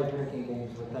can play drinking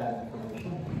games with that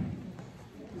information.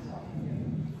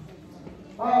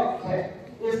 Okay.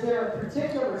 Is there a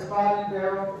particular spot in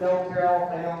bell carol?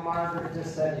 I know Margaret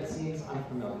just said it seems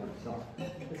unfamiliar. So,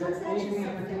 is there anything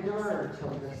in particular, or shall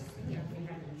we just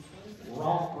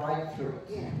romp right through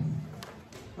it?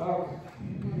 Okay.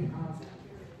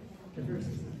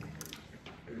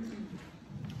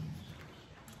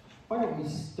 Why don't we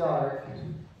start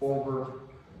over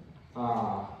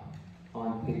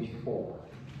on page 4?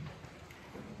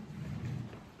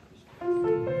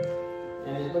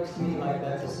 And it looks to me like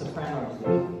that's a soprano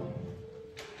tune.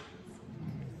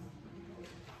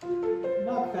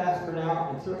 Not fast for now,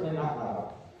 and certainly not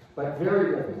loud, but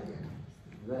very rhythmic.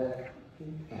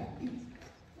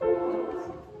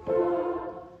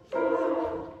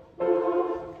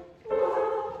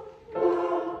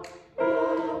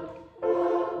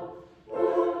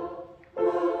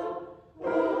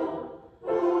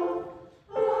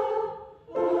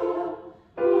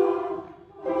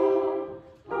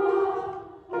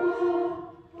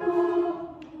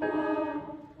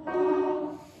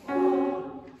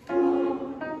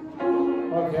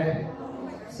 Okay.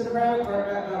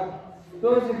 Soprano,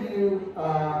 those of you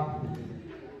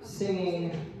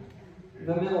singing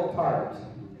the middle part,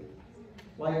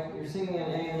 like you're singing an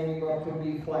A and then you go up to a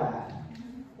B flat,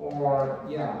 or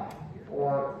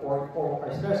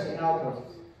especially altos,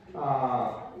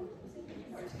 top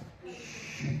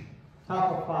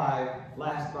of 5,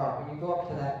 last bar. When you go up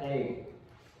to that A,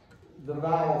 the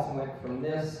vowels went from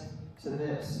this to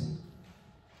this.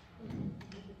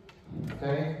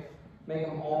 Okay? Make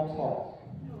them all tall.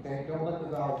 Okay? Don't let the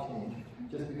vowel change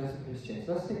just because of pitch change.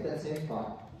 Let's take that same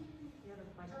spot.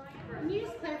 Can you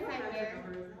just clarify where?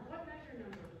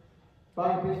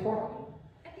 Bottom of page 4.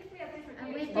 I think we have different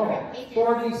Oh,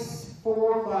 pages.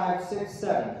 44, 5, 6,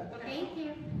 7. Thank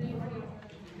you.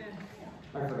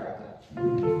 I forgot that.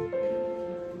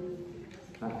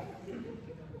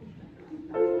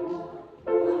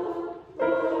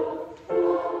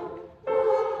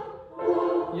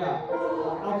 Yeah,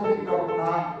 I'll just go,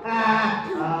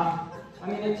 I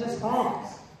mean, it just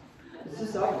honks. It's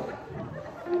just ugly.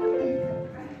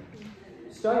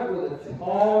 Start with a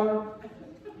taller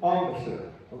embouchure,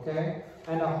 okay?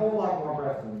 And a whole lot more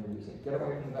breath than you're using. Get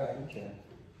away from the back of the chair.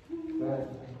 Go ahead.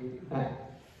 Thank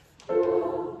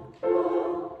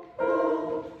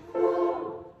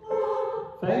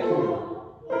you.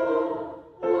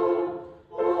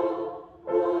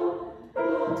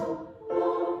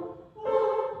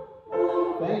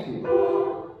 Thank you.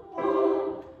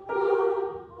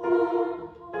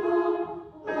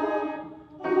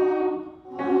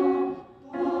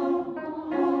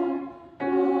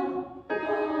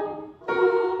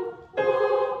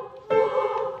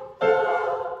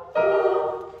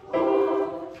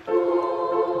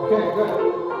 Okay, good.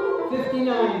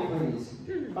 59, please.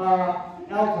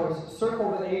 Altos,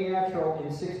 circle the A natural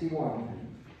in 61.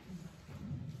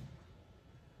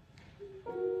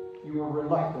 You were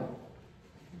reluctant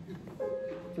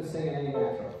to sing an A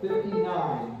natural.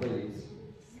 59, please.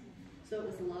 So it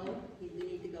was low, we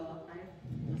need to go up higher,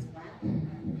 it was flat.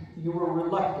 You were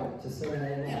reluctant to sing an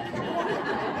A natural.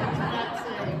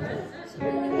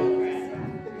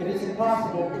 It is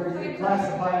impossible for you to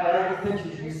classify all the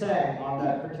pitches you sang on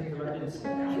that particular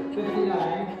instant.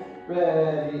 59,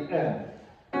 ready, end.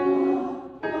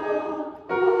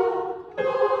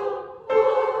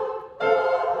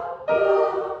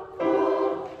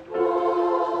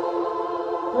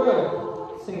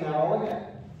 Good. Sing that all again.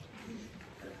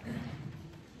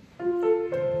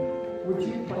 Would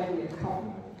you play the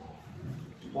accompaniment?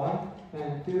 1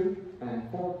 and 2 and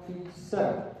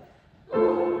 47.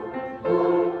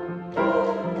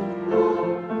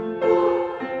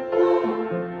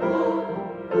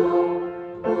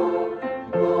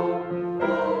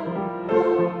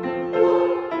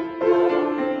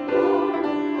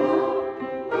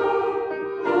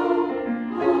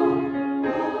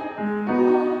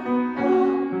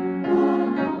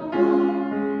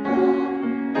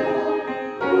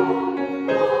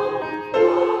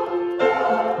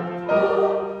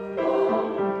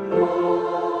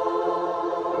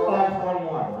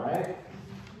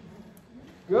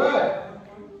 Good.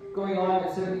 Going on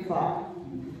at 75.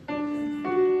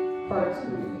 Parts,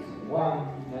 please. 1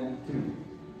 and 2.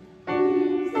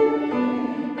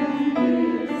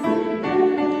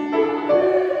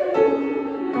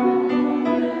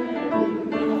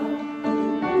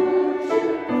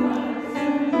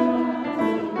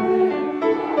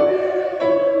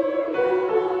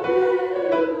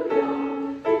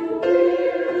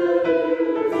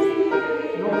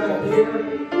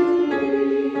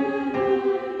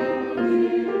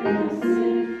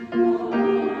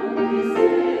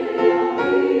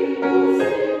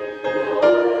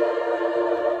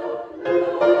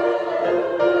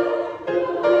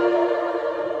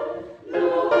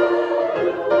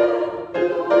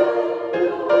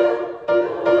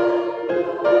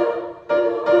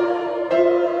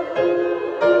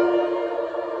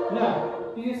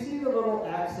 Now, do you see the little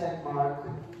accent mark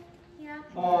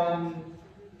on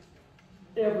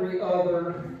every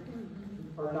other,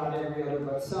 or not every other,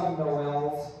 but some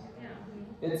Noels?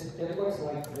 It looks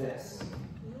like this.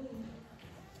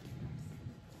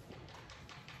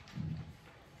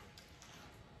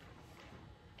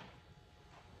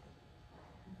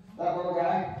 That little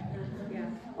guy? Yeah.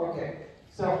 Okay,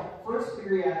 so first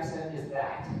degree accent is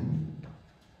that.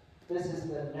 This is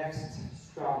the next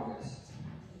strongest.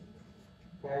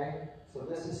 Okay, so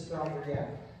this is stronger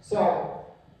again. So,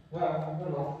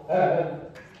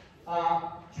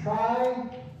 try,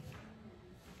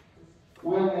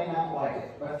 Will may not like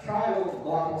it, but try a little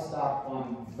glottal stop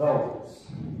on those.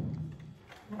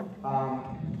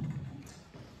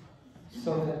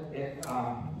 So that it,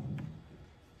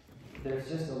 there's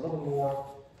just a little more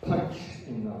punch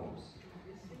in those.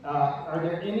 Are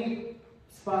there any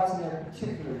spots in there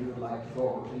particular you would like to go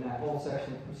over in that whole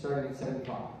section starting at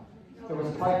 75? It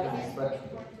was quite nice, but It's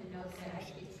important to note that it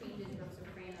changes from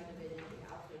soprano division to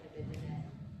alto division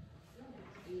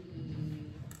at 89.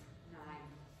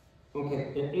 okay,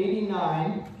 at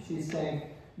 89, she's saying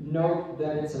note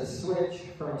that it's a switch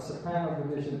from a soprano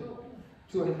division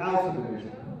to an alto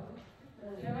division.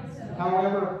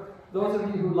 However, those of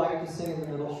you who like to sing in the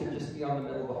middle should just be on the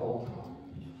middle the whole time.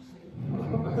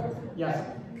 Yes?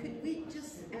 Could we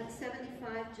just, at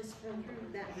 75, just run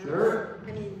through that? Sure.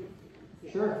 I mean,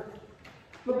 yeah. Sure.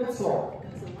 A little bit slower.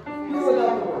 Goes a lot Do faster.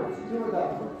 without the words. Do without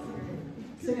the words.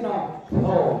 Sing it on.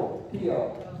 Po. P-O.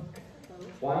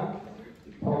 One.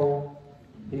 Po.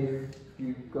 Here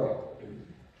you go.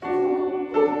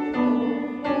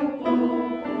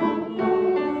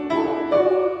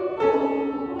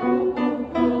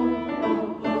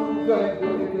 Good,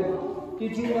 good, good.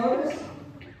 Did you notice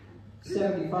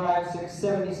 75, 6,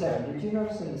 77? Did you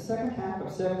notice in the second half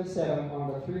of 77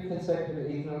 on the 3 consecutive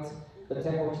eighth notes, the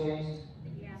tempo changed?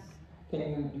 Yes. Can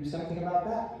you do something about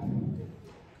that?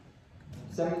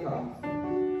 75.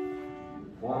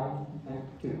 1 and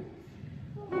 2.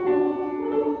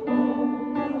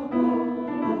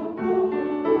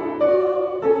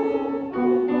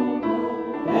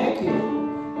 Thank you.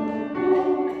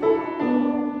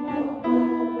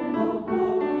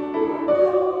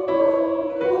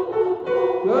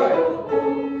 Good.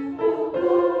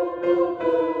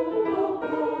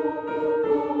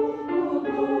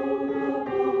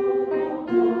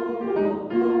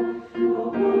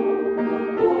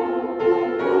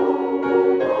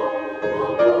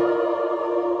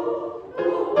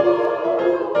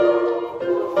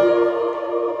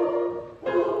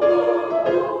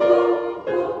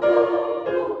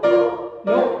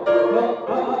 Nope, nope,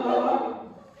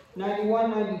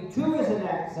 91, 92 is an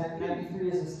accent,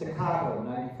 93 is a staccato,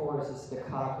 94 is a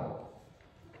staccato.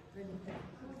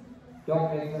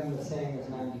 Don't make them the same as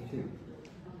 92.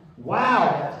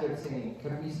 Wow, that's good singing.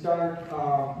 Could we start,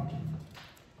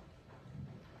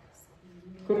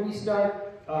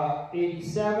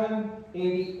 87,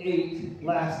 88,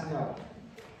 last note.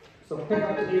 So pick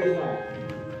up to 89,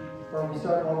 where we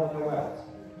start all the noels.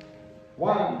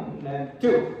 1 and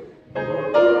 2.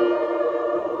 Punch.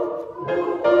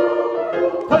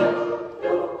 Punch.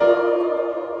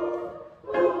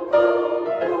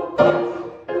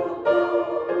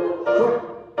 Short.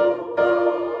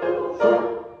 Short.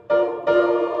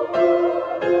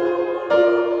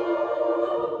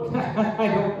 I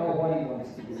don't know what he wants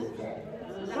to do with that.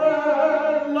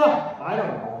 I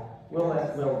don't know. We'll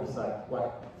let Will decide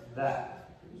what that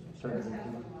turns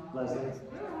into. Leslie?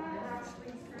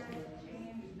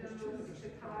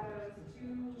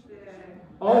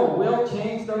 Oh, we'll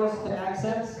change those to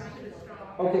accents?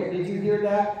 Okay, did you hear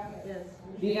that? Yes.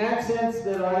 The accents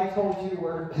that I told you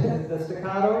were the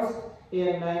staccatos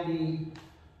in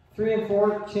 93 and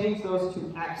 4, change those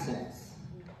to accents.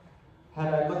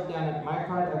 Had I looked down at my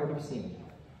part, I would have seen.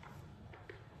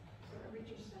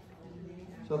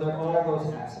 So they're all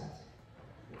those accents.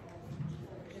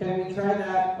 Can we try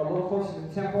that a little closer to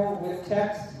tempo with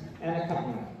text and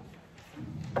accompaniment?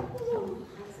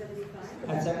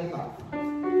 At 75.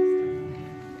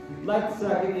 Let's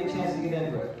give you a chance to get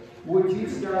into it. Would you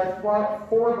start 4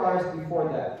 bars before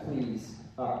that, please,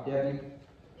 Debbie?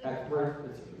 At where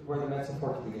the mezzo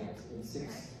forte begins in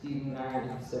 69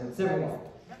 and 71.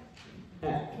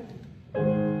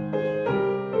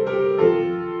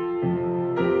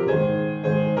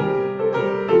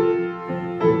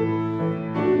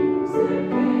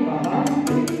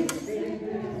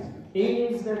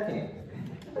 Eden's their king.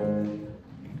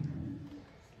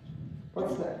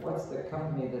 What's that? What's the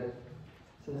company that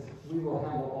says we will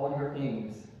handle all your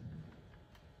aims? Is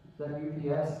that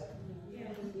UPS?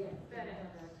 Yes.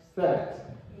 FedEx.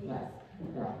 No.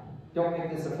 No. Don't make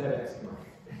this a FedEx commercial.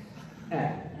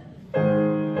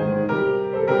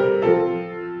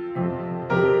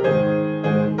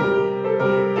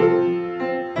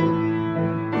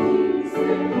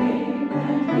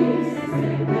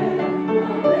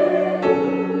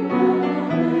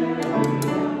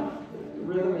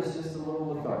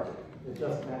 It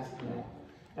doesn't match the name.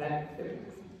 And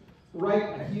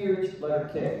write a huge letter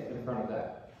K in front of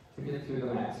that to get through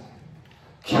the mask.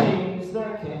 King's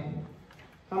their king.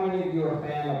 How many of you are a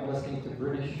fan of listening to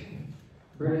British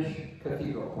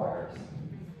cathedral choirs?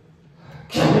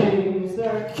 King's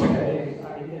their king.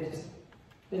 I mean,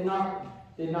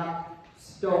 they knock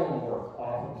stonework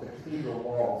off of the cathedral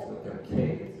walls with their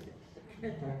K's.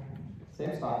 Okay.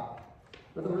 Same spot.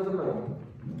 Rhythm, rhythm, rhythm.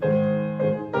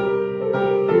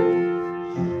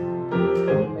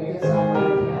 Make it sound like a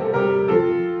piano.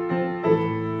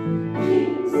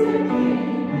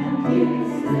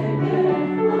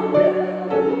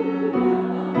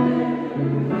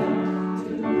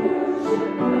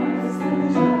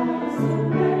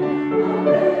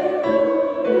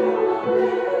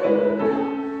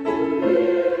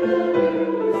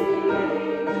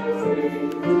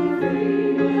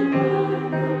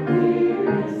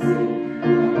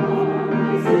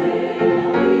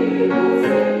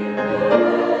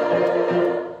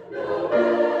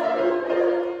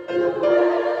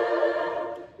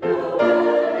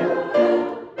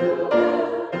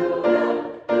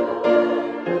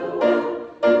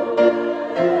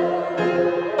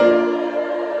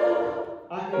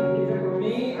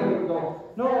 go,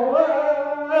 no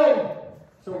way.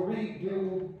 So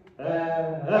redo,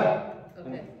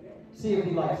 Okay. see if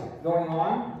he likes it. Going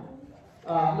on.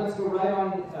 Let's go right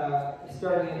on,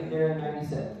 starting at there in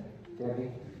 97.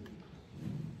 Debbie.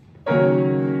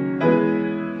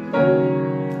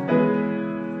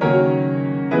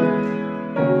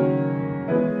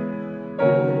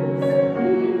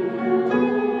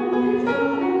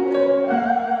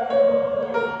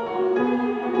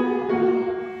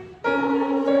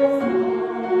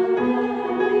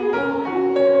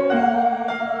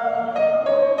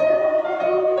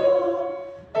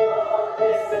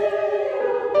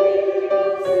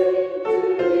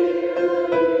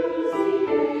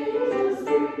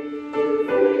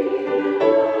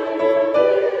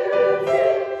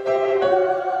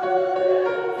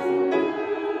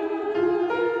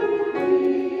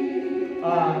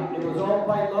 It was all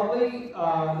quite lovely.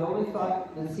 The only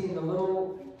thought that seemed a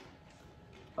little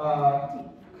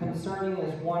concerning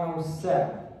is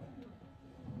 107.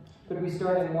 Could we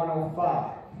start in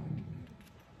 105?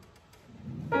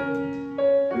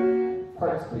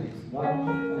 Parts, please. 1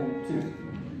 and 2.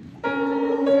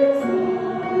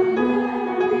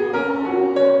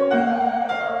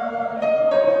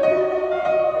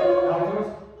 Altos,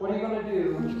 what are you going to do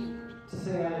to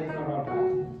sing that in 105?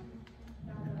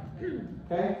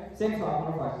 Okay? Same song,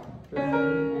 105.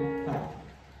 And count.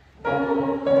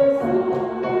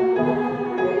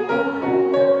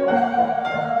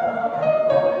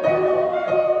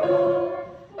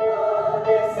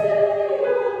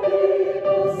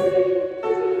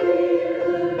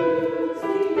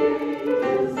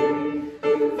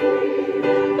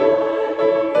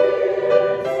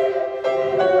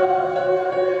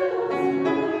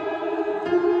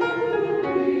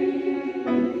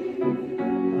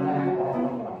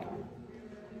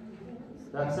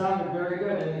 That sounded very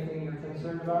good. Anything you're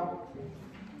concerned about?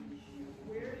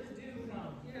 Where does dew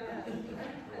come?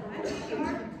 I think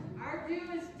our do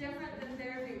is different than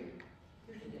their do.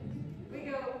 We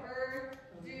go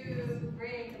do,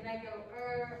 break, and they go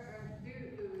do.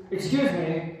 Excuse me.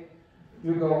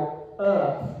 You go,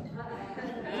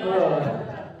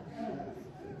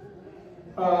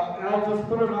 Al, just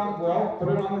put it on, well, put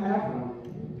it on the half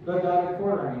note. The dotted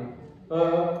quarter, I mean.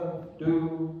 Do.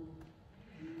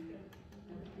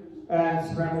 And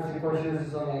sopranos, of course, yours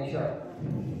is on A sharp.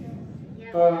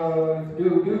 Do. Do,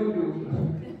 do.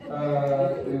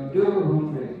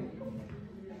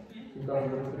 You've got a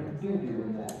little bit of do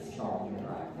in that song,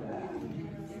 right?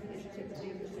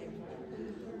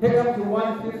 Pick up to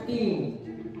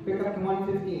 115. Pick up to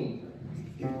 115.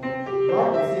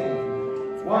 Barbara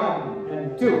singing. 1 and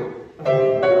 2.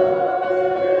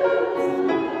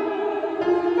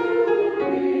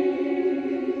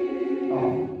 Oh,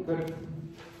 good.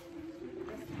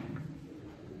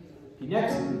 The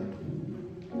next,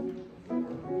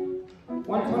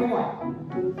 121.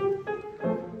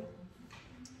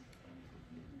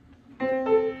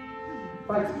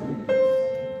 Parts, please.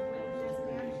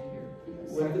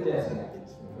 With the decimal.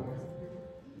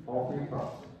 All 3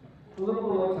 parts. A little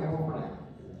below tempo for now.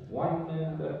 1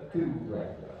 and 2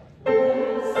 right there.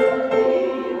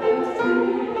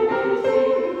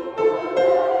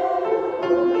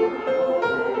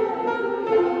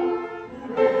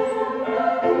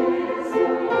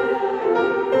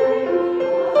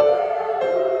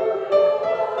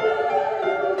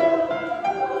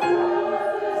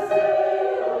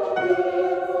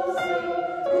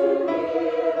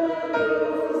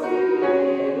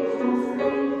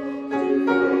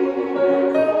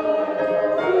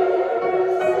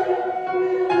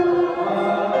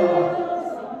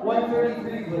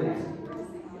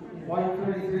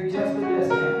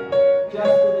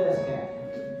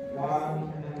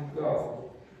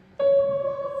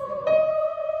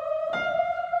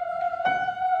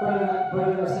 Put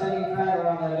an ascending pattern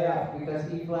on that F because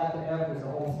E flat to F is a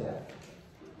whole step.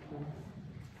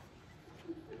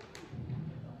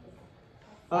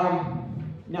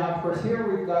 Now, of course, here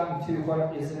we've gotten to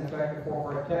what is in effect a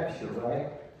 4-part texture, right?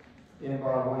 In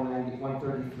bar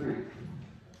 133.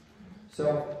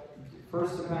 So,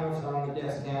 first sopranos are on the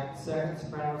descant, second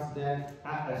sopranos, then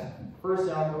first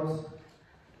altos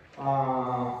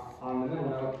on the middle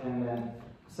note, and then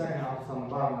second altos on the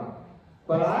bottom note.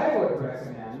 But I would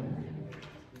recommend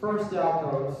first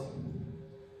altos,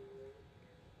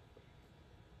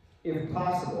 if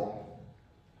possible,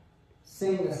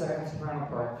 sing the second soprano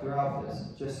part throughout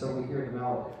this, just so we hear the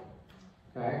melody.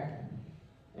 Okay?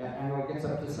 And I know it gets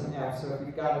up to some F, so if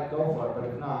you've got it, go for it, but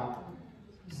if not,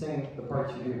 sing the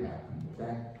parts you do have.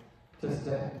 Okay? Just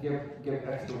to give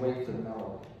extra weight to the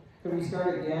melody. Can we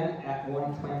start again at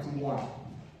 121?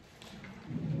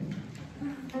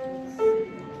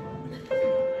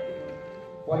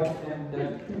 Cuenta de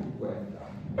tu cuenta.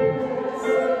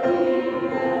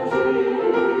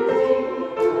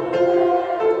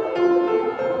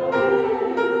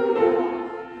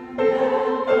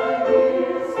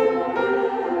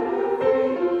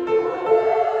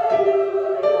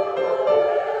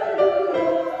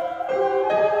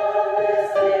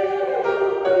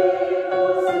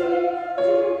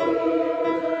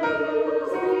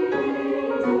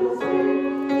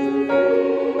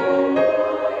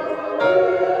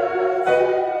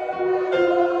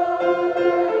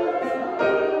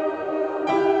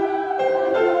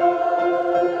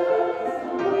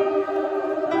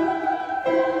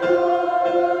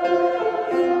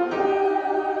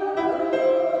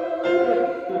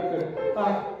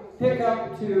 Pick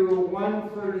up to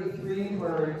 133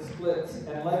 where it splits,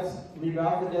 and let's leave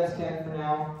out the descant for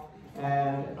now,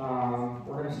 and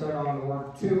we're going to start on the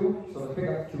word two, so the pick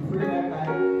up 2 free that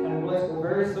time, and let's go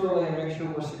very slowly and make sure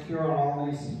we're secure on all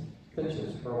these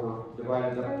pitches, or we're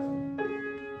divided up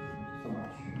so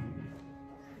much.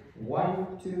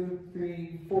 1, 2,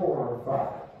 3, 4, 5.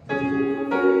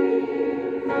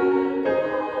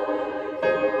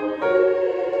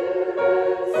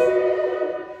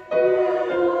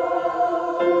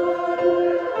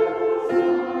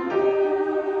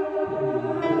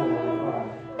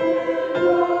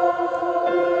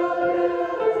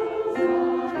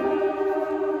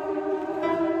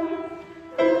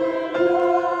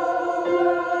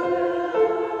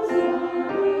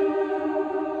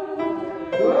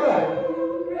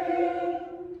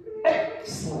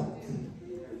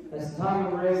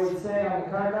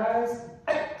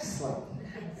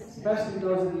 Especially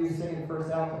those of you singing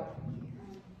first alpha.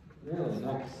 Really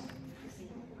nice.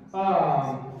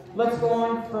 Let's go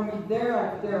on from there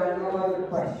up there. No other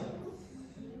questions.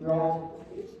 You're all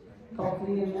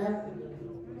comfy in there?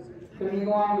 Can you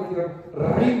go on with your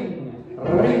ring,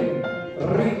 ring,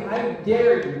 ring? I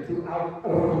dare you to out.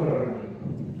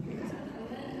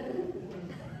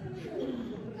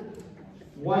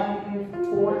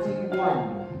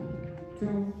 141.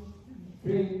 2,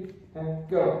 3, and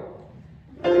go.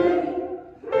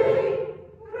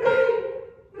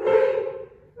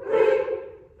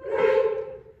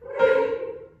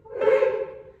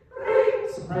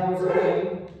 Sopranos are ready.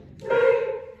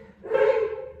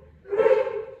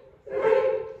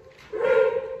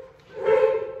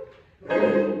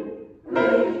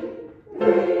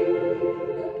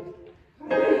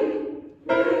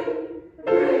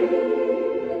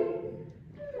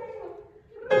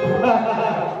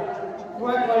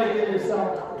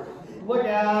 Look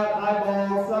out,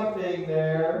 eyeball something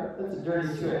there. That's a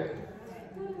dirty trick.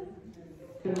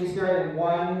 Can we start at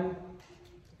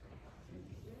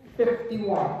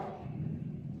 151?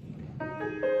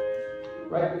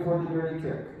 Right before the dirty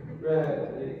trick.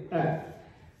 Ready?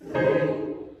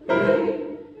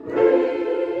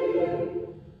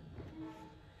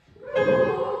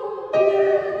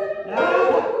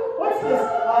 Now, what's this?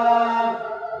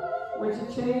 Would you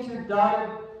change your dotted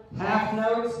half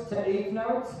notes to eighth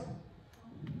notes?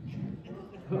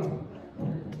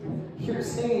 You're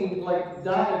singing like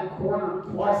dotted quarter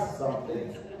plus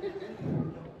something.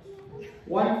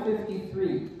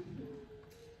 153.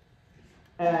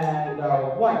 And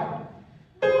 1.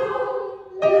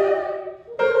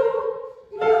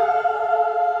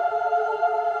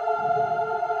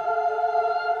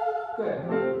 Good.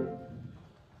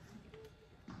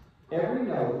 Every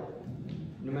note,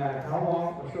 no matter how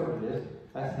long or short it is,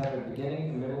 has to have a beginning,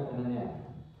 a middle, and an end.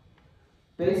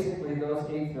 Basically, those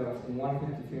eighth notes in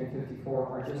 153 and 54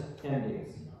 are just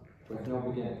endings with no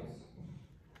beginnings.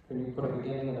 Can you put a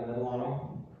beginning in the middle on them?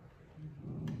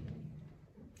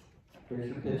 Here's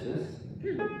your pitches.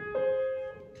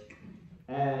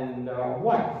 And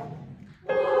 1.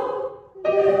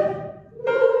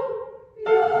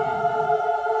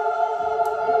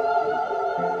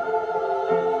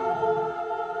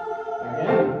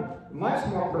 Again, much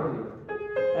more prettier.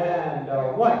 And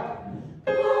 1.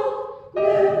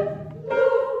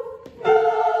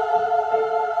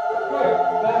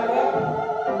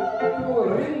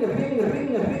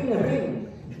 Ring.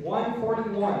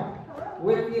 141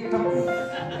 with the accompaniment.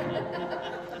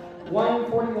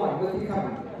 141 with the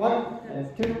accompaniment. 1 and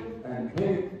 2 and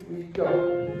here we go.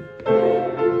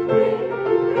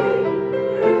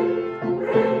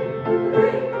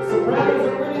 Sopranos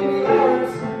are winning the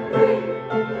hours.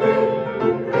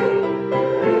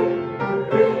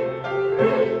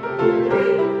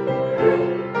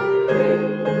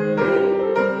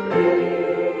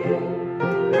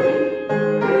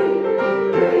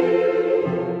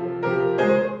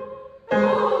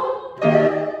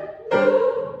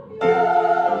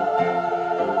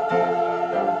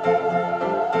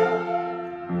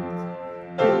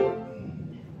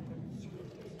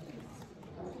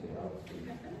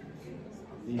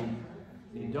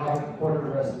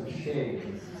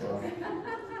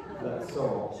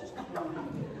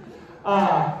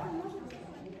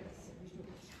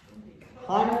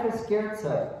 Hanukkah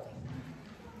Scherzo.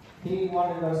 He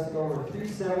wanted us to go over 3,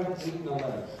 7, 8, and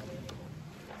 11.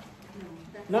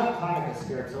 Not Hanukkah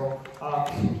Scherzo.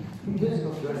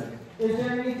 Musical journey. Is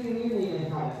there anything you need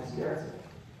in Hanukkah Scherzo?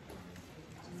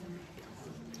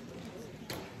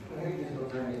 I think musical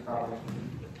journey is probably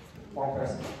more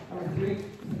present. Number 3.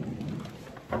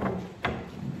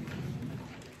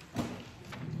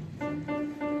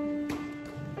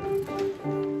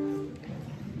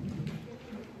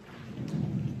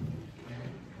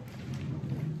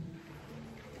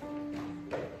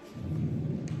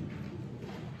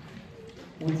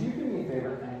 Would you do me a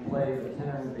favor and play the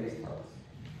tenor and bass parts?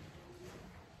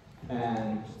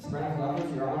 And soprano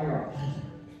levels, you're on your own.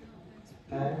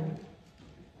 And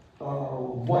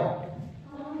what?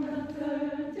 On the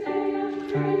third day of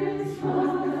Christmas,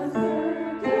 on the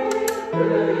third day of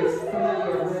Christmas.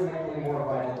 You're rhythmically more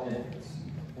vital infants.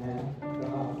 And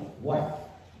what?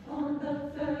 On the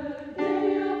third day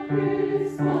of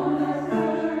Christmas, on the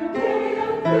third day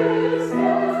of Christmas.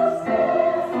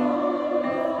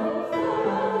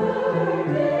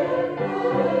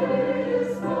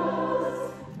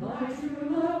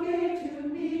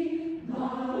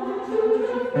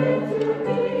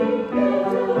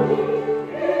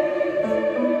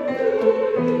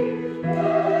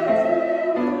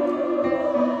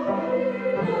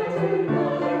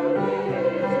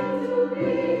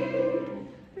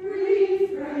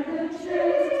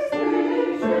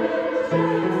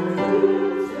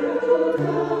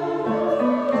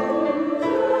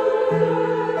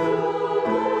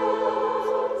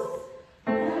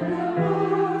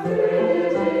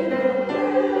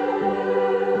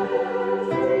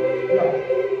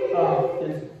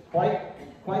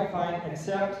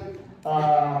 Except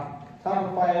top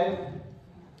of 5,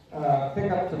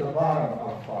 pick up to the bottom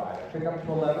of 5. Pick up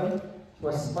to 11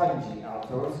 was spongy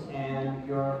altos, and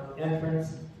your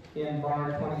entrance in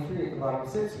bar 23 at the bottom of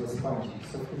 6 was spongy.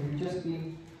 So could you just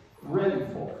be ready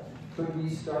for it? Could we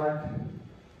start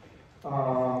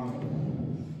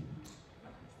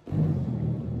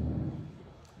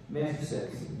measure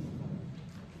 6?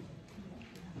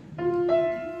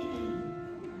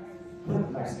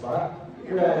 Nice spot.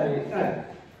 Ready, and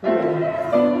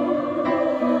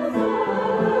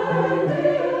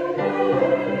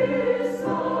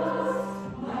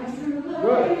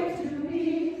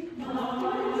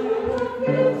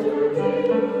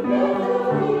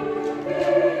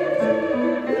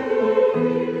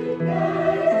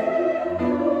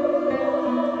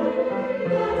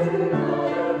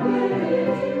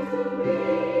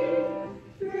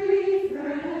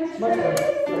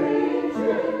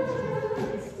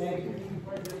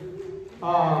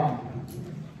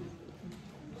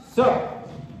so,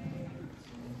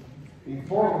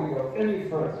 before we go any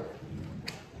further,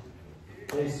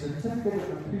 a certificate of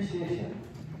appreciation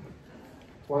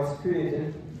was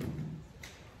created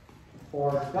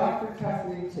for Dr.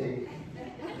 Kathleen Tate,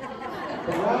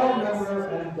 chorale member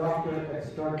and doctor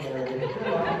extraordinary.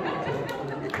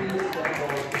 Please step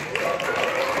forward.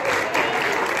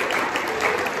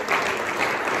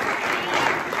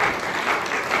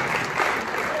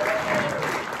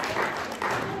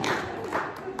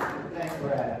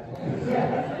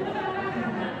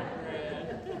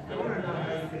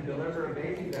 Deliver a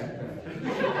baby that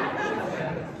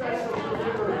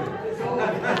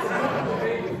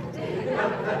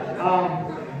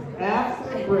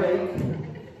after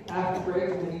break,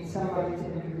 we need somebody to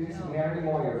introduce Mary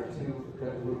Moyer to the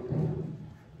group.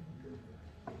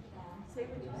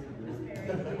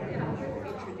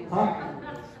 Huh?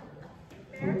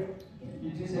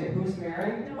 Did you say who's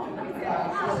Mary?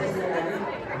 No. This is Mary.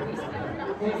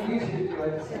 Maybe you should do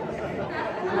it. We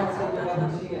want someone to know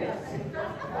who she is.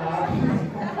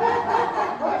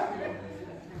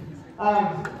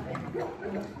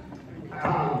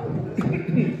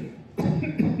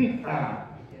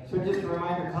 So just a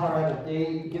reminder, Colorado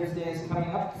Gives Day is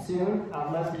coming up soon.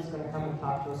 Leslie's going to come and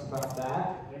talk to us about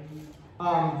that.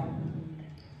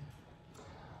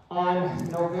 On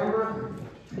November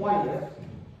 20th,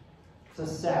 it's a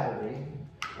Saturday,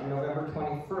 and November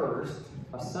 21st,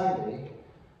 a Sunday,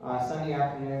 Sunday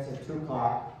afternoons at 2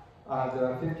 o'clock,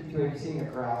 the 5280 senior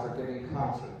chorales are giving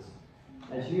concerts.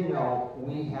 As you know,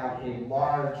 we have a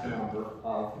large number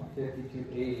of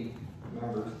 5280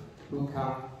 members who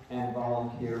come and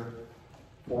volunteer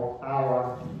for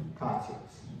our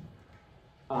concerts.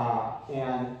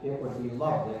 And it would be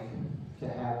lovely to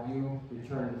have you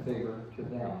return the favor to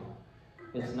them.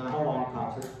 It's not a long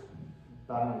concert,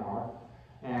 about an hour,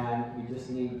 and we just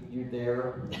need you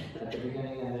there at the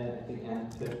beginning and then at the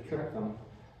end to trip them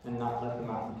and not let them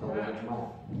out until they get money.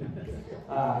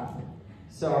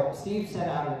 So Steve sent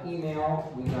out an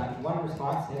email. We got one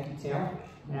response. Thank you, Tim.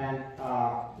 And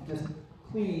just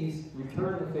please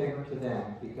return the favor to them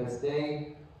because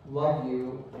they love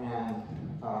you and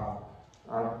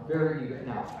are very eager.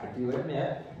 Now, I do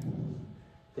admit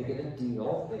they get a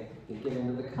deal. They get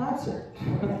into the concert,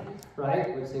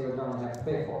 right? Which they would normally have to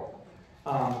pay for.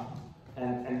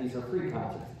 And these are free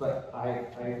concerts. But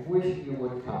I wish you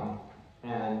would come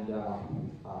and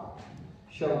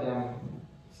show them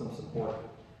some support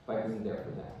by being there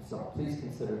for them. So please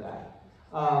consider that.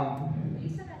 You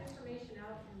sent that information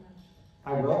out in the...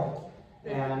 I will.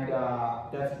 And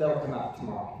that'll come out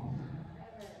tomorrow.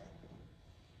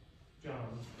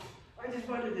 John. I just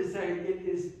wanted to say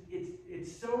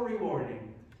it's so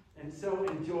rewarding and so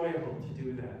enjoyable to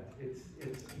do that. It's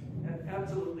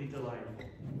absolutely delightful.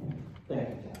 Thank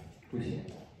you, John. Appreciate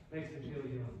that. Makes me feel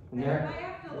young. And I there,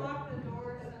 have to lock the door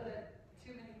so that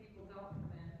too many people don't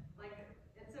come in. Like,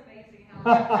 it's amazing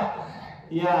how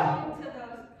yeah. to those.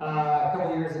 A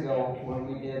couple years ago when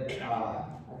we did, I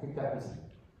think that was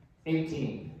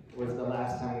 18 was the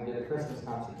last time we did a Christmas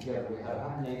concert together. We had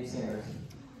 180 singers.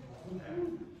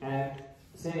 And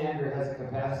St. Andrew has a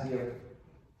capacity of,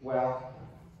 well,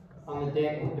 on the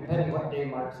day, depending what day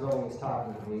Mark Zwilling was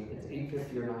talking to me, it's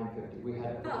 850 or 950. We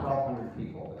had 1,200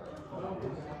 people there.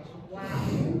 Wow.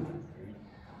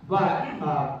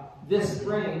 But this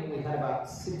spring, we had about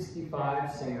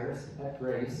 65 singers at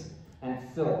Grace and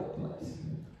filled the place.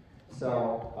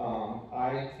 So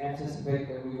I anticipate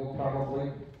that we will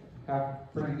probably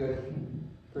have pretty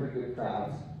good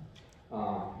crowds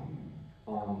on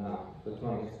the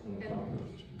 20th and the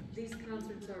 21st. These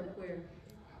concerts are where?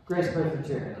 Grace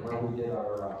Presbyterian, where we did our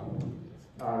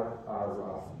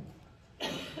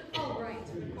Oh,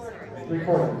 right.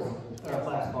 recordings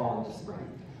last fall and this spring.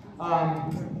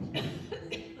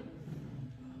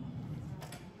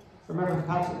 Remember, the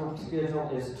concert work schedule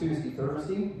is Tuesday,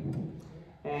 Thursday,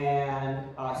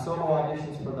 and solo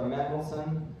auditions for the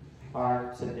Mendelssohn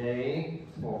are today.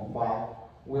 Well, while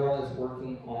Will is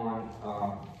working on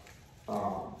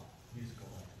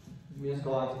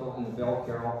musicological in the bell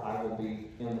carol, I will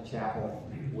be in the chapel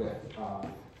with.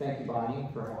 Thank you, Bonnie,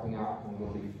 for helping out, and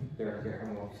we'll be there here.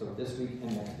 So this week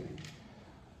and next week.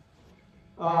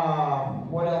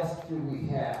 What else do we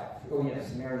have? Oh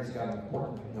yes, Mary's got an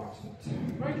important announcement.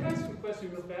 Right, can I ask a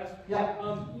question real fast? Yeah.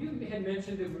 You had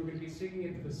mentioned that we were going to be singing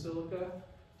at the Basilica.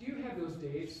 Do you have those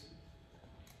dates?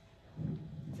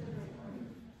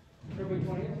 February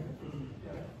 20th?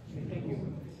 Okay, thank you.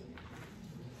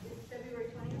 February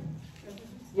 20th?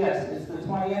 Yes, it's the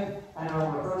 20th, and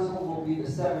our rehearsal will be the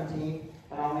 17th,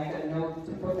 and I'll make a note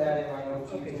to put that in my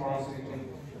notes tomorrow so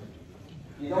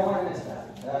you don't want to miss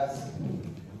that.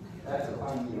 That's a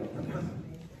fun deal.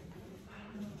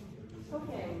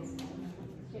 Okay,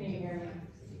 can you hear me?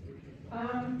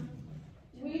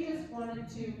 We just wanted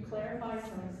to clarify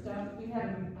some stuff. We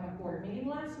had a board meeting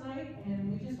last night,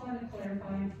 and we just wanted to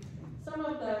clarify some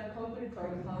of the COVID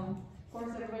protocol. Of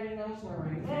course, everybody knows we're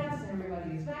wearing masks,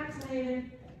 everybody is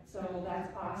vaccinated, so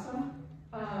that's awesome.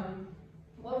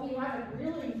 What we haven't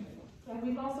really, and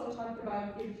we've also talked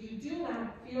about, if you do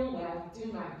not feel well,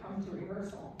 do not come to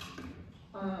rehearsal.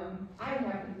 I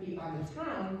happen to be on the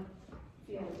town,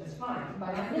 feeling just fine, but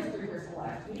I missed rehearsal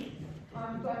last week.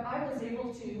 But I was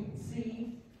able to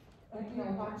see,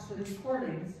 watch the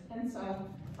recordings, and so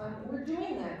we're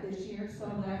doing that this year so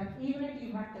that even if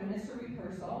you have to miss a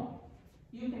rehearsal,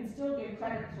 you can still get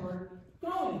credit for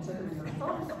going to the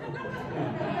rehearsal.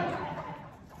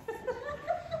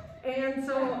 And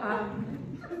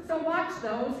so watch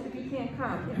those if you can't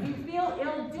come. If you feel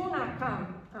ill, do not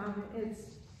come. It's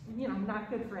not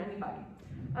good for anybody.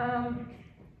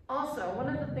 Also, one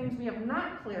of the things we have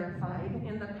not clarified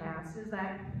in the past is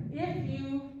that if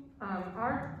you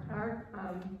are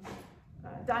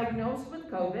diagnosed with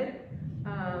COVID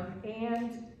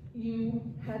and you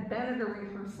had been at a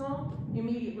rehearsal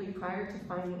immediately prior to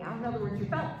finding out, in other words, you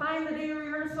felt fine the day of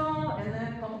rehearsal and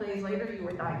then a couple days later you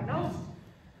were diagnosed,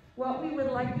 what we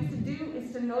would like you to do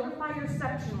is to notify your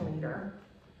section leader.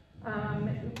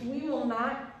 We will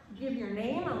not give your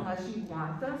name unless you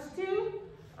want us to.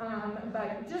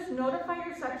 But just notify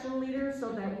your section leader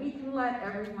so that we can let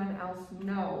everyone else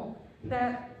know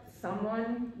that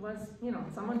someone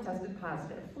tested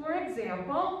positive. For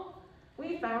example,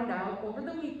 we found out over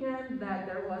the weekend that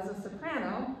there was a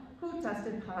soprano who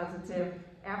tested positive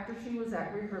after she was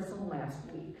at rehearsal last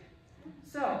week.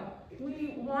 So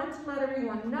we want to let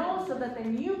everyone know so that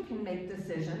then you can make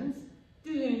decisions.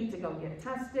 Do you need to go get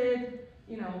tested?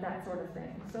 That sort of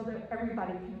thing, so that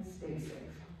everybody can stay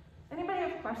safe. Anybody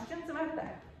have questions about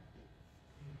that?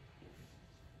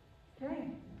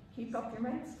 Okay, keep up your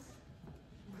masks.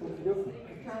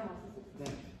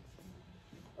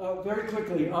 Very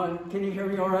quickly, can you hear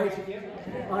me all right?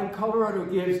 On Colorado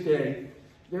Gives Day,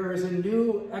 there is a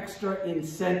new extra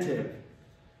incentive.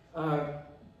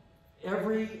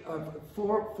 Every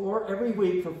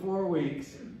week for 4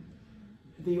 weeks,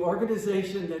 the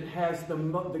organization that has the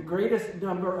greatest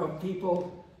number of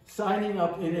people signing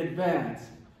up in advance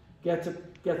gets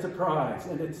a prize,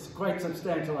 and it's quite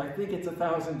substantial. I think it's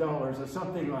 $1,000 or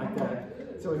something like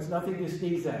that. So it's nothing to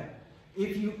sneeze at.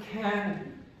 If you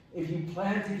plan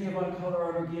to give on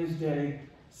Colorado Gives Day,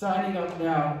 signing up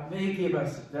now may give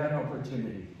us that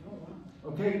opportunity.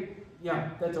 Okay? Yeah,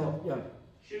 that's all. Yeah.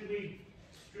 Should we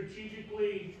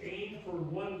strategically aim for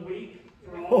 1 week?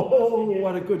 For all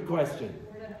what a good question.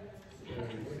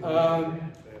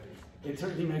 It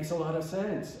certainly makes a lot of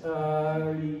sense.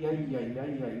 I'll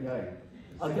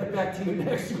get back to you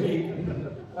next week.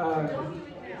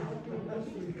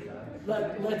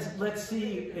 Let's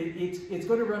see. It's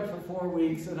going to run for 4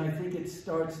 weeks, and I think it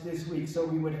starts this week, so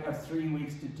we would have 3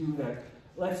 weeks to do that.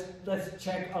 Let's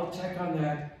check. I'll check on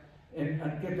that and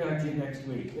get back to you next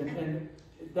week. And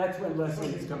that's when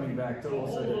Leslie is coming back to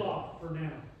also. Hold off for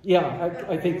now. Yeah,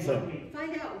 I think so.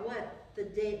 Find out what the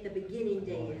beginning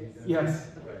day is. Yes,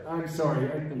 I'm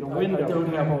sorry. I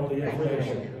don't have all the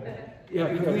information.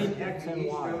 Yeah, between X and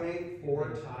Y. Donate 4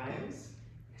 times.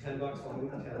 $10 one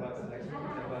week, $10 the next week,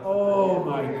 $10. Oh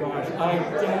my gosh, I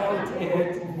doubt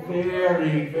it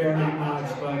very, very much,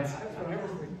 but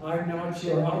I'm not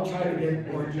sure. I'll try to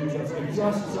get more details. I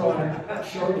just saw it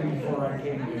shortly before I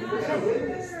came here.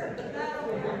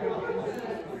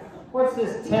 What's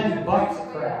this $10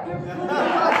 crap?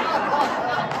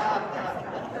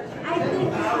 I think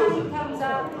the money comes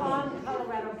out on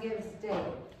Colorado Gives Day.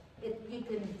 You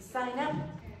can sign up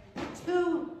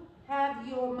to have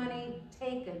your money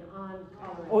taken on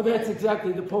Colorado. Oh, that's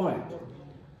exactly the point.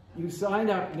 You sign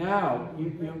up now.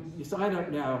 You sign up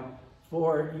now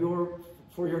for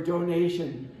your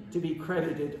donation to be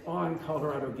credited on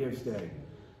Colorado Gives Day.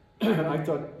 I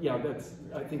thought, yeah,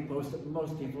 I think most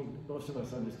of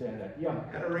us understand that. Yeah.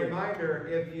 And a reminder,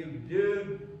 if you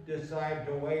do decide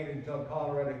to wait until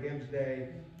Colorado Gives Day,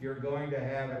 you're going to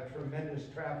have a tremendous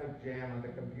traffic jam on the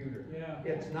computer. Yeah.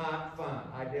 It's not fun.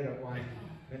 I did it once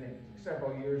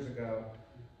several years ago.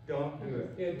 Don't do it.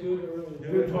 Yeah, do it early.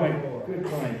 Good point. Good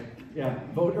point. Yeah,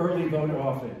 vote early, vote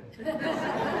often.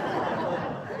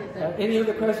 Any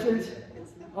other questions?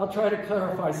 I'll try to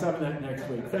clarify some of that next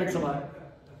week. Thanks a lot.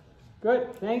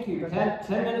 Good, thank you. 10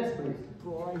 minutes, please.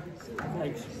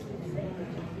 Thanks.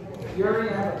 Yuri,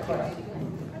 I have a question.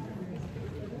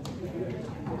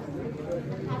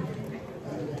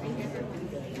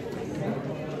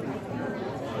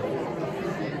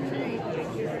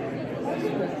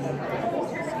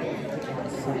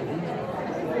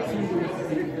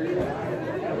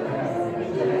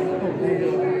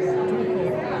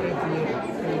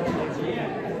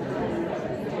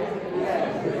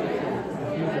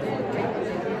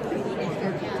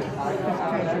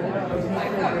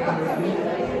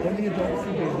 Then the adults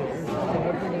will be there,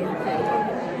 helping them cook,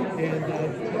 and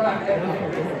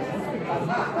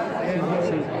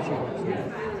okay, so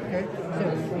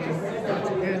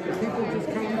and people just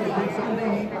come and bring something to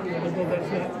eat, although that's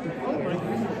not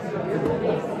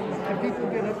and people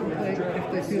get up and play if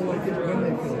they feel like it, when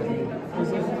they feel like it. Is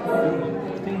there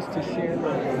things to share?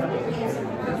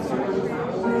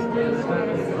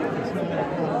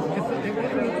 If it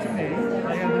wasn't up to me,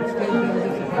 I have it still been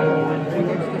disappointed, and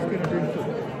it's just going to bring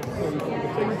food. So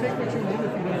you take what you want.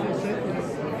 If you don't feel sick,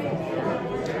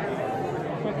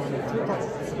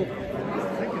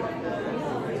 thank you.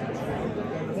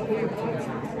 What will you touch?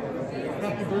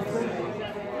 Happy birthday?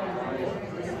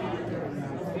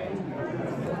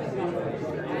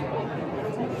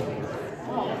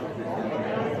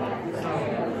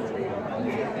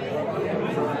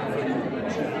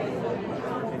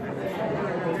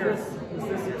 Is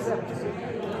this accepted?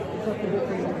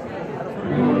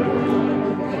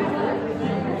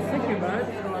 Thinking about it,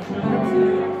 no, I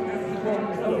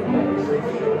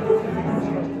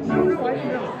don't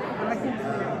know. But I can.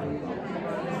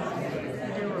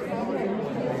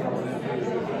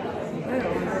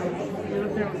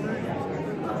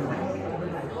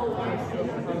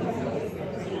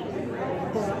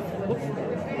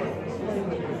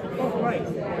 Oh, right.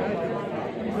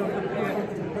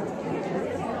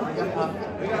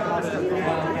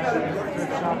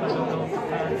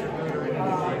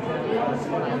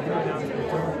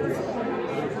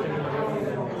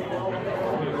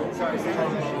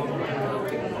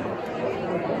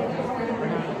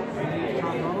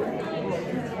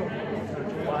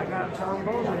 Well, I got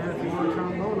trombone there. If you want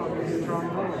trombone, I'll give you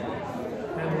trombone.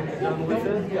 and when you're done with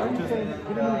it, just,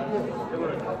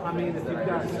 I mean, if you've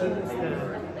got students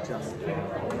that just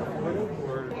can't afford it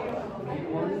or need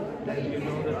one, and you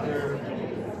know that they're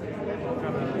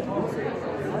kind of use it,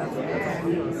 that's all I'm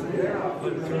going to say.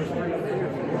 But it's your spring clear.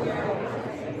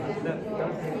 That's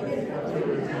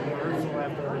rehearsal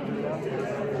after I do that.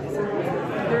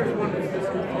 There's one that's just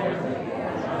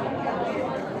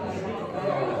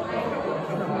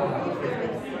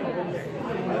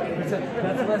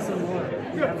that's lesson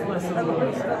one. That's lesson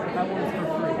one. That one's for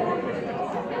free.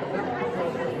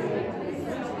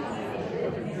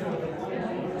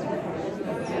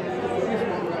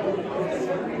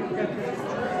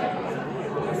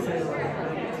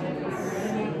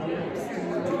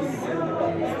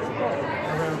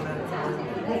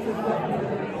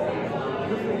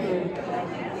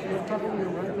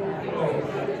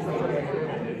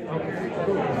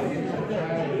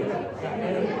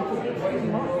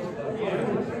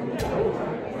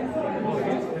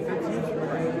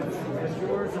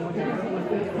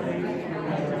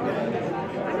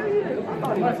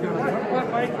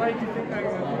 Why do you think I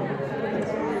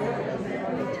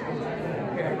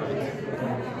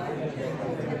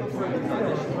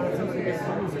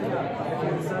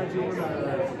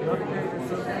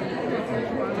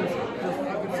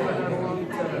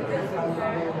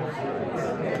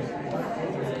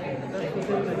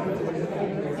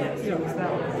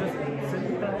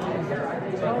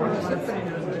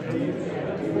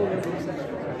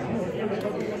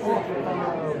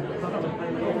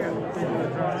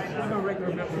I'm a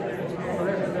regular member.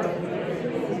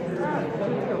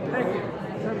 Thank you.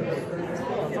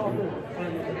 It's all good.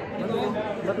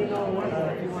 Let me know what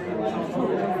if you want to talk.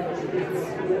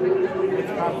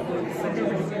 It's probably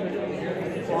the same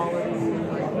quality,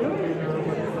 like whatever.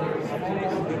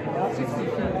 60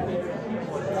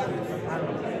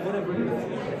 whatever it is.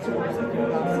 It's always a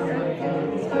good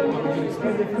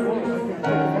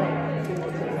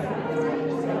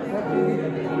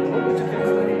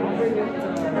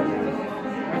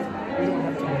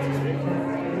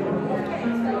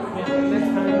next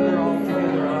time we're all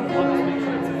together, I'll just make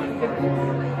sure it's in my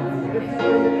car.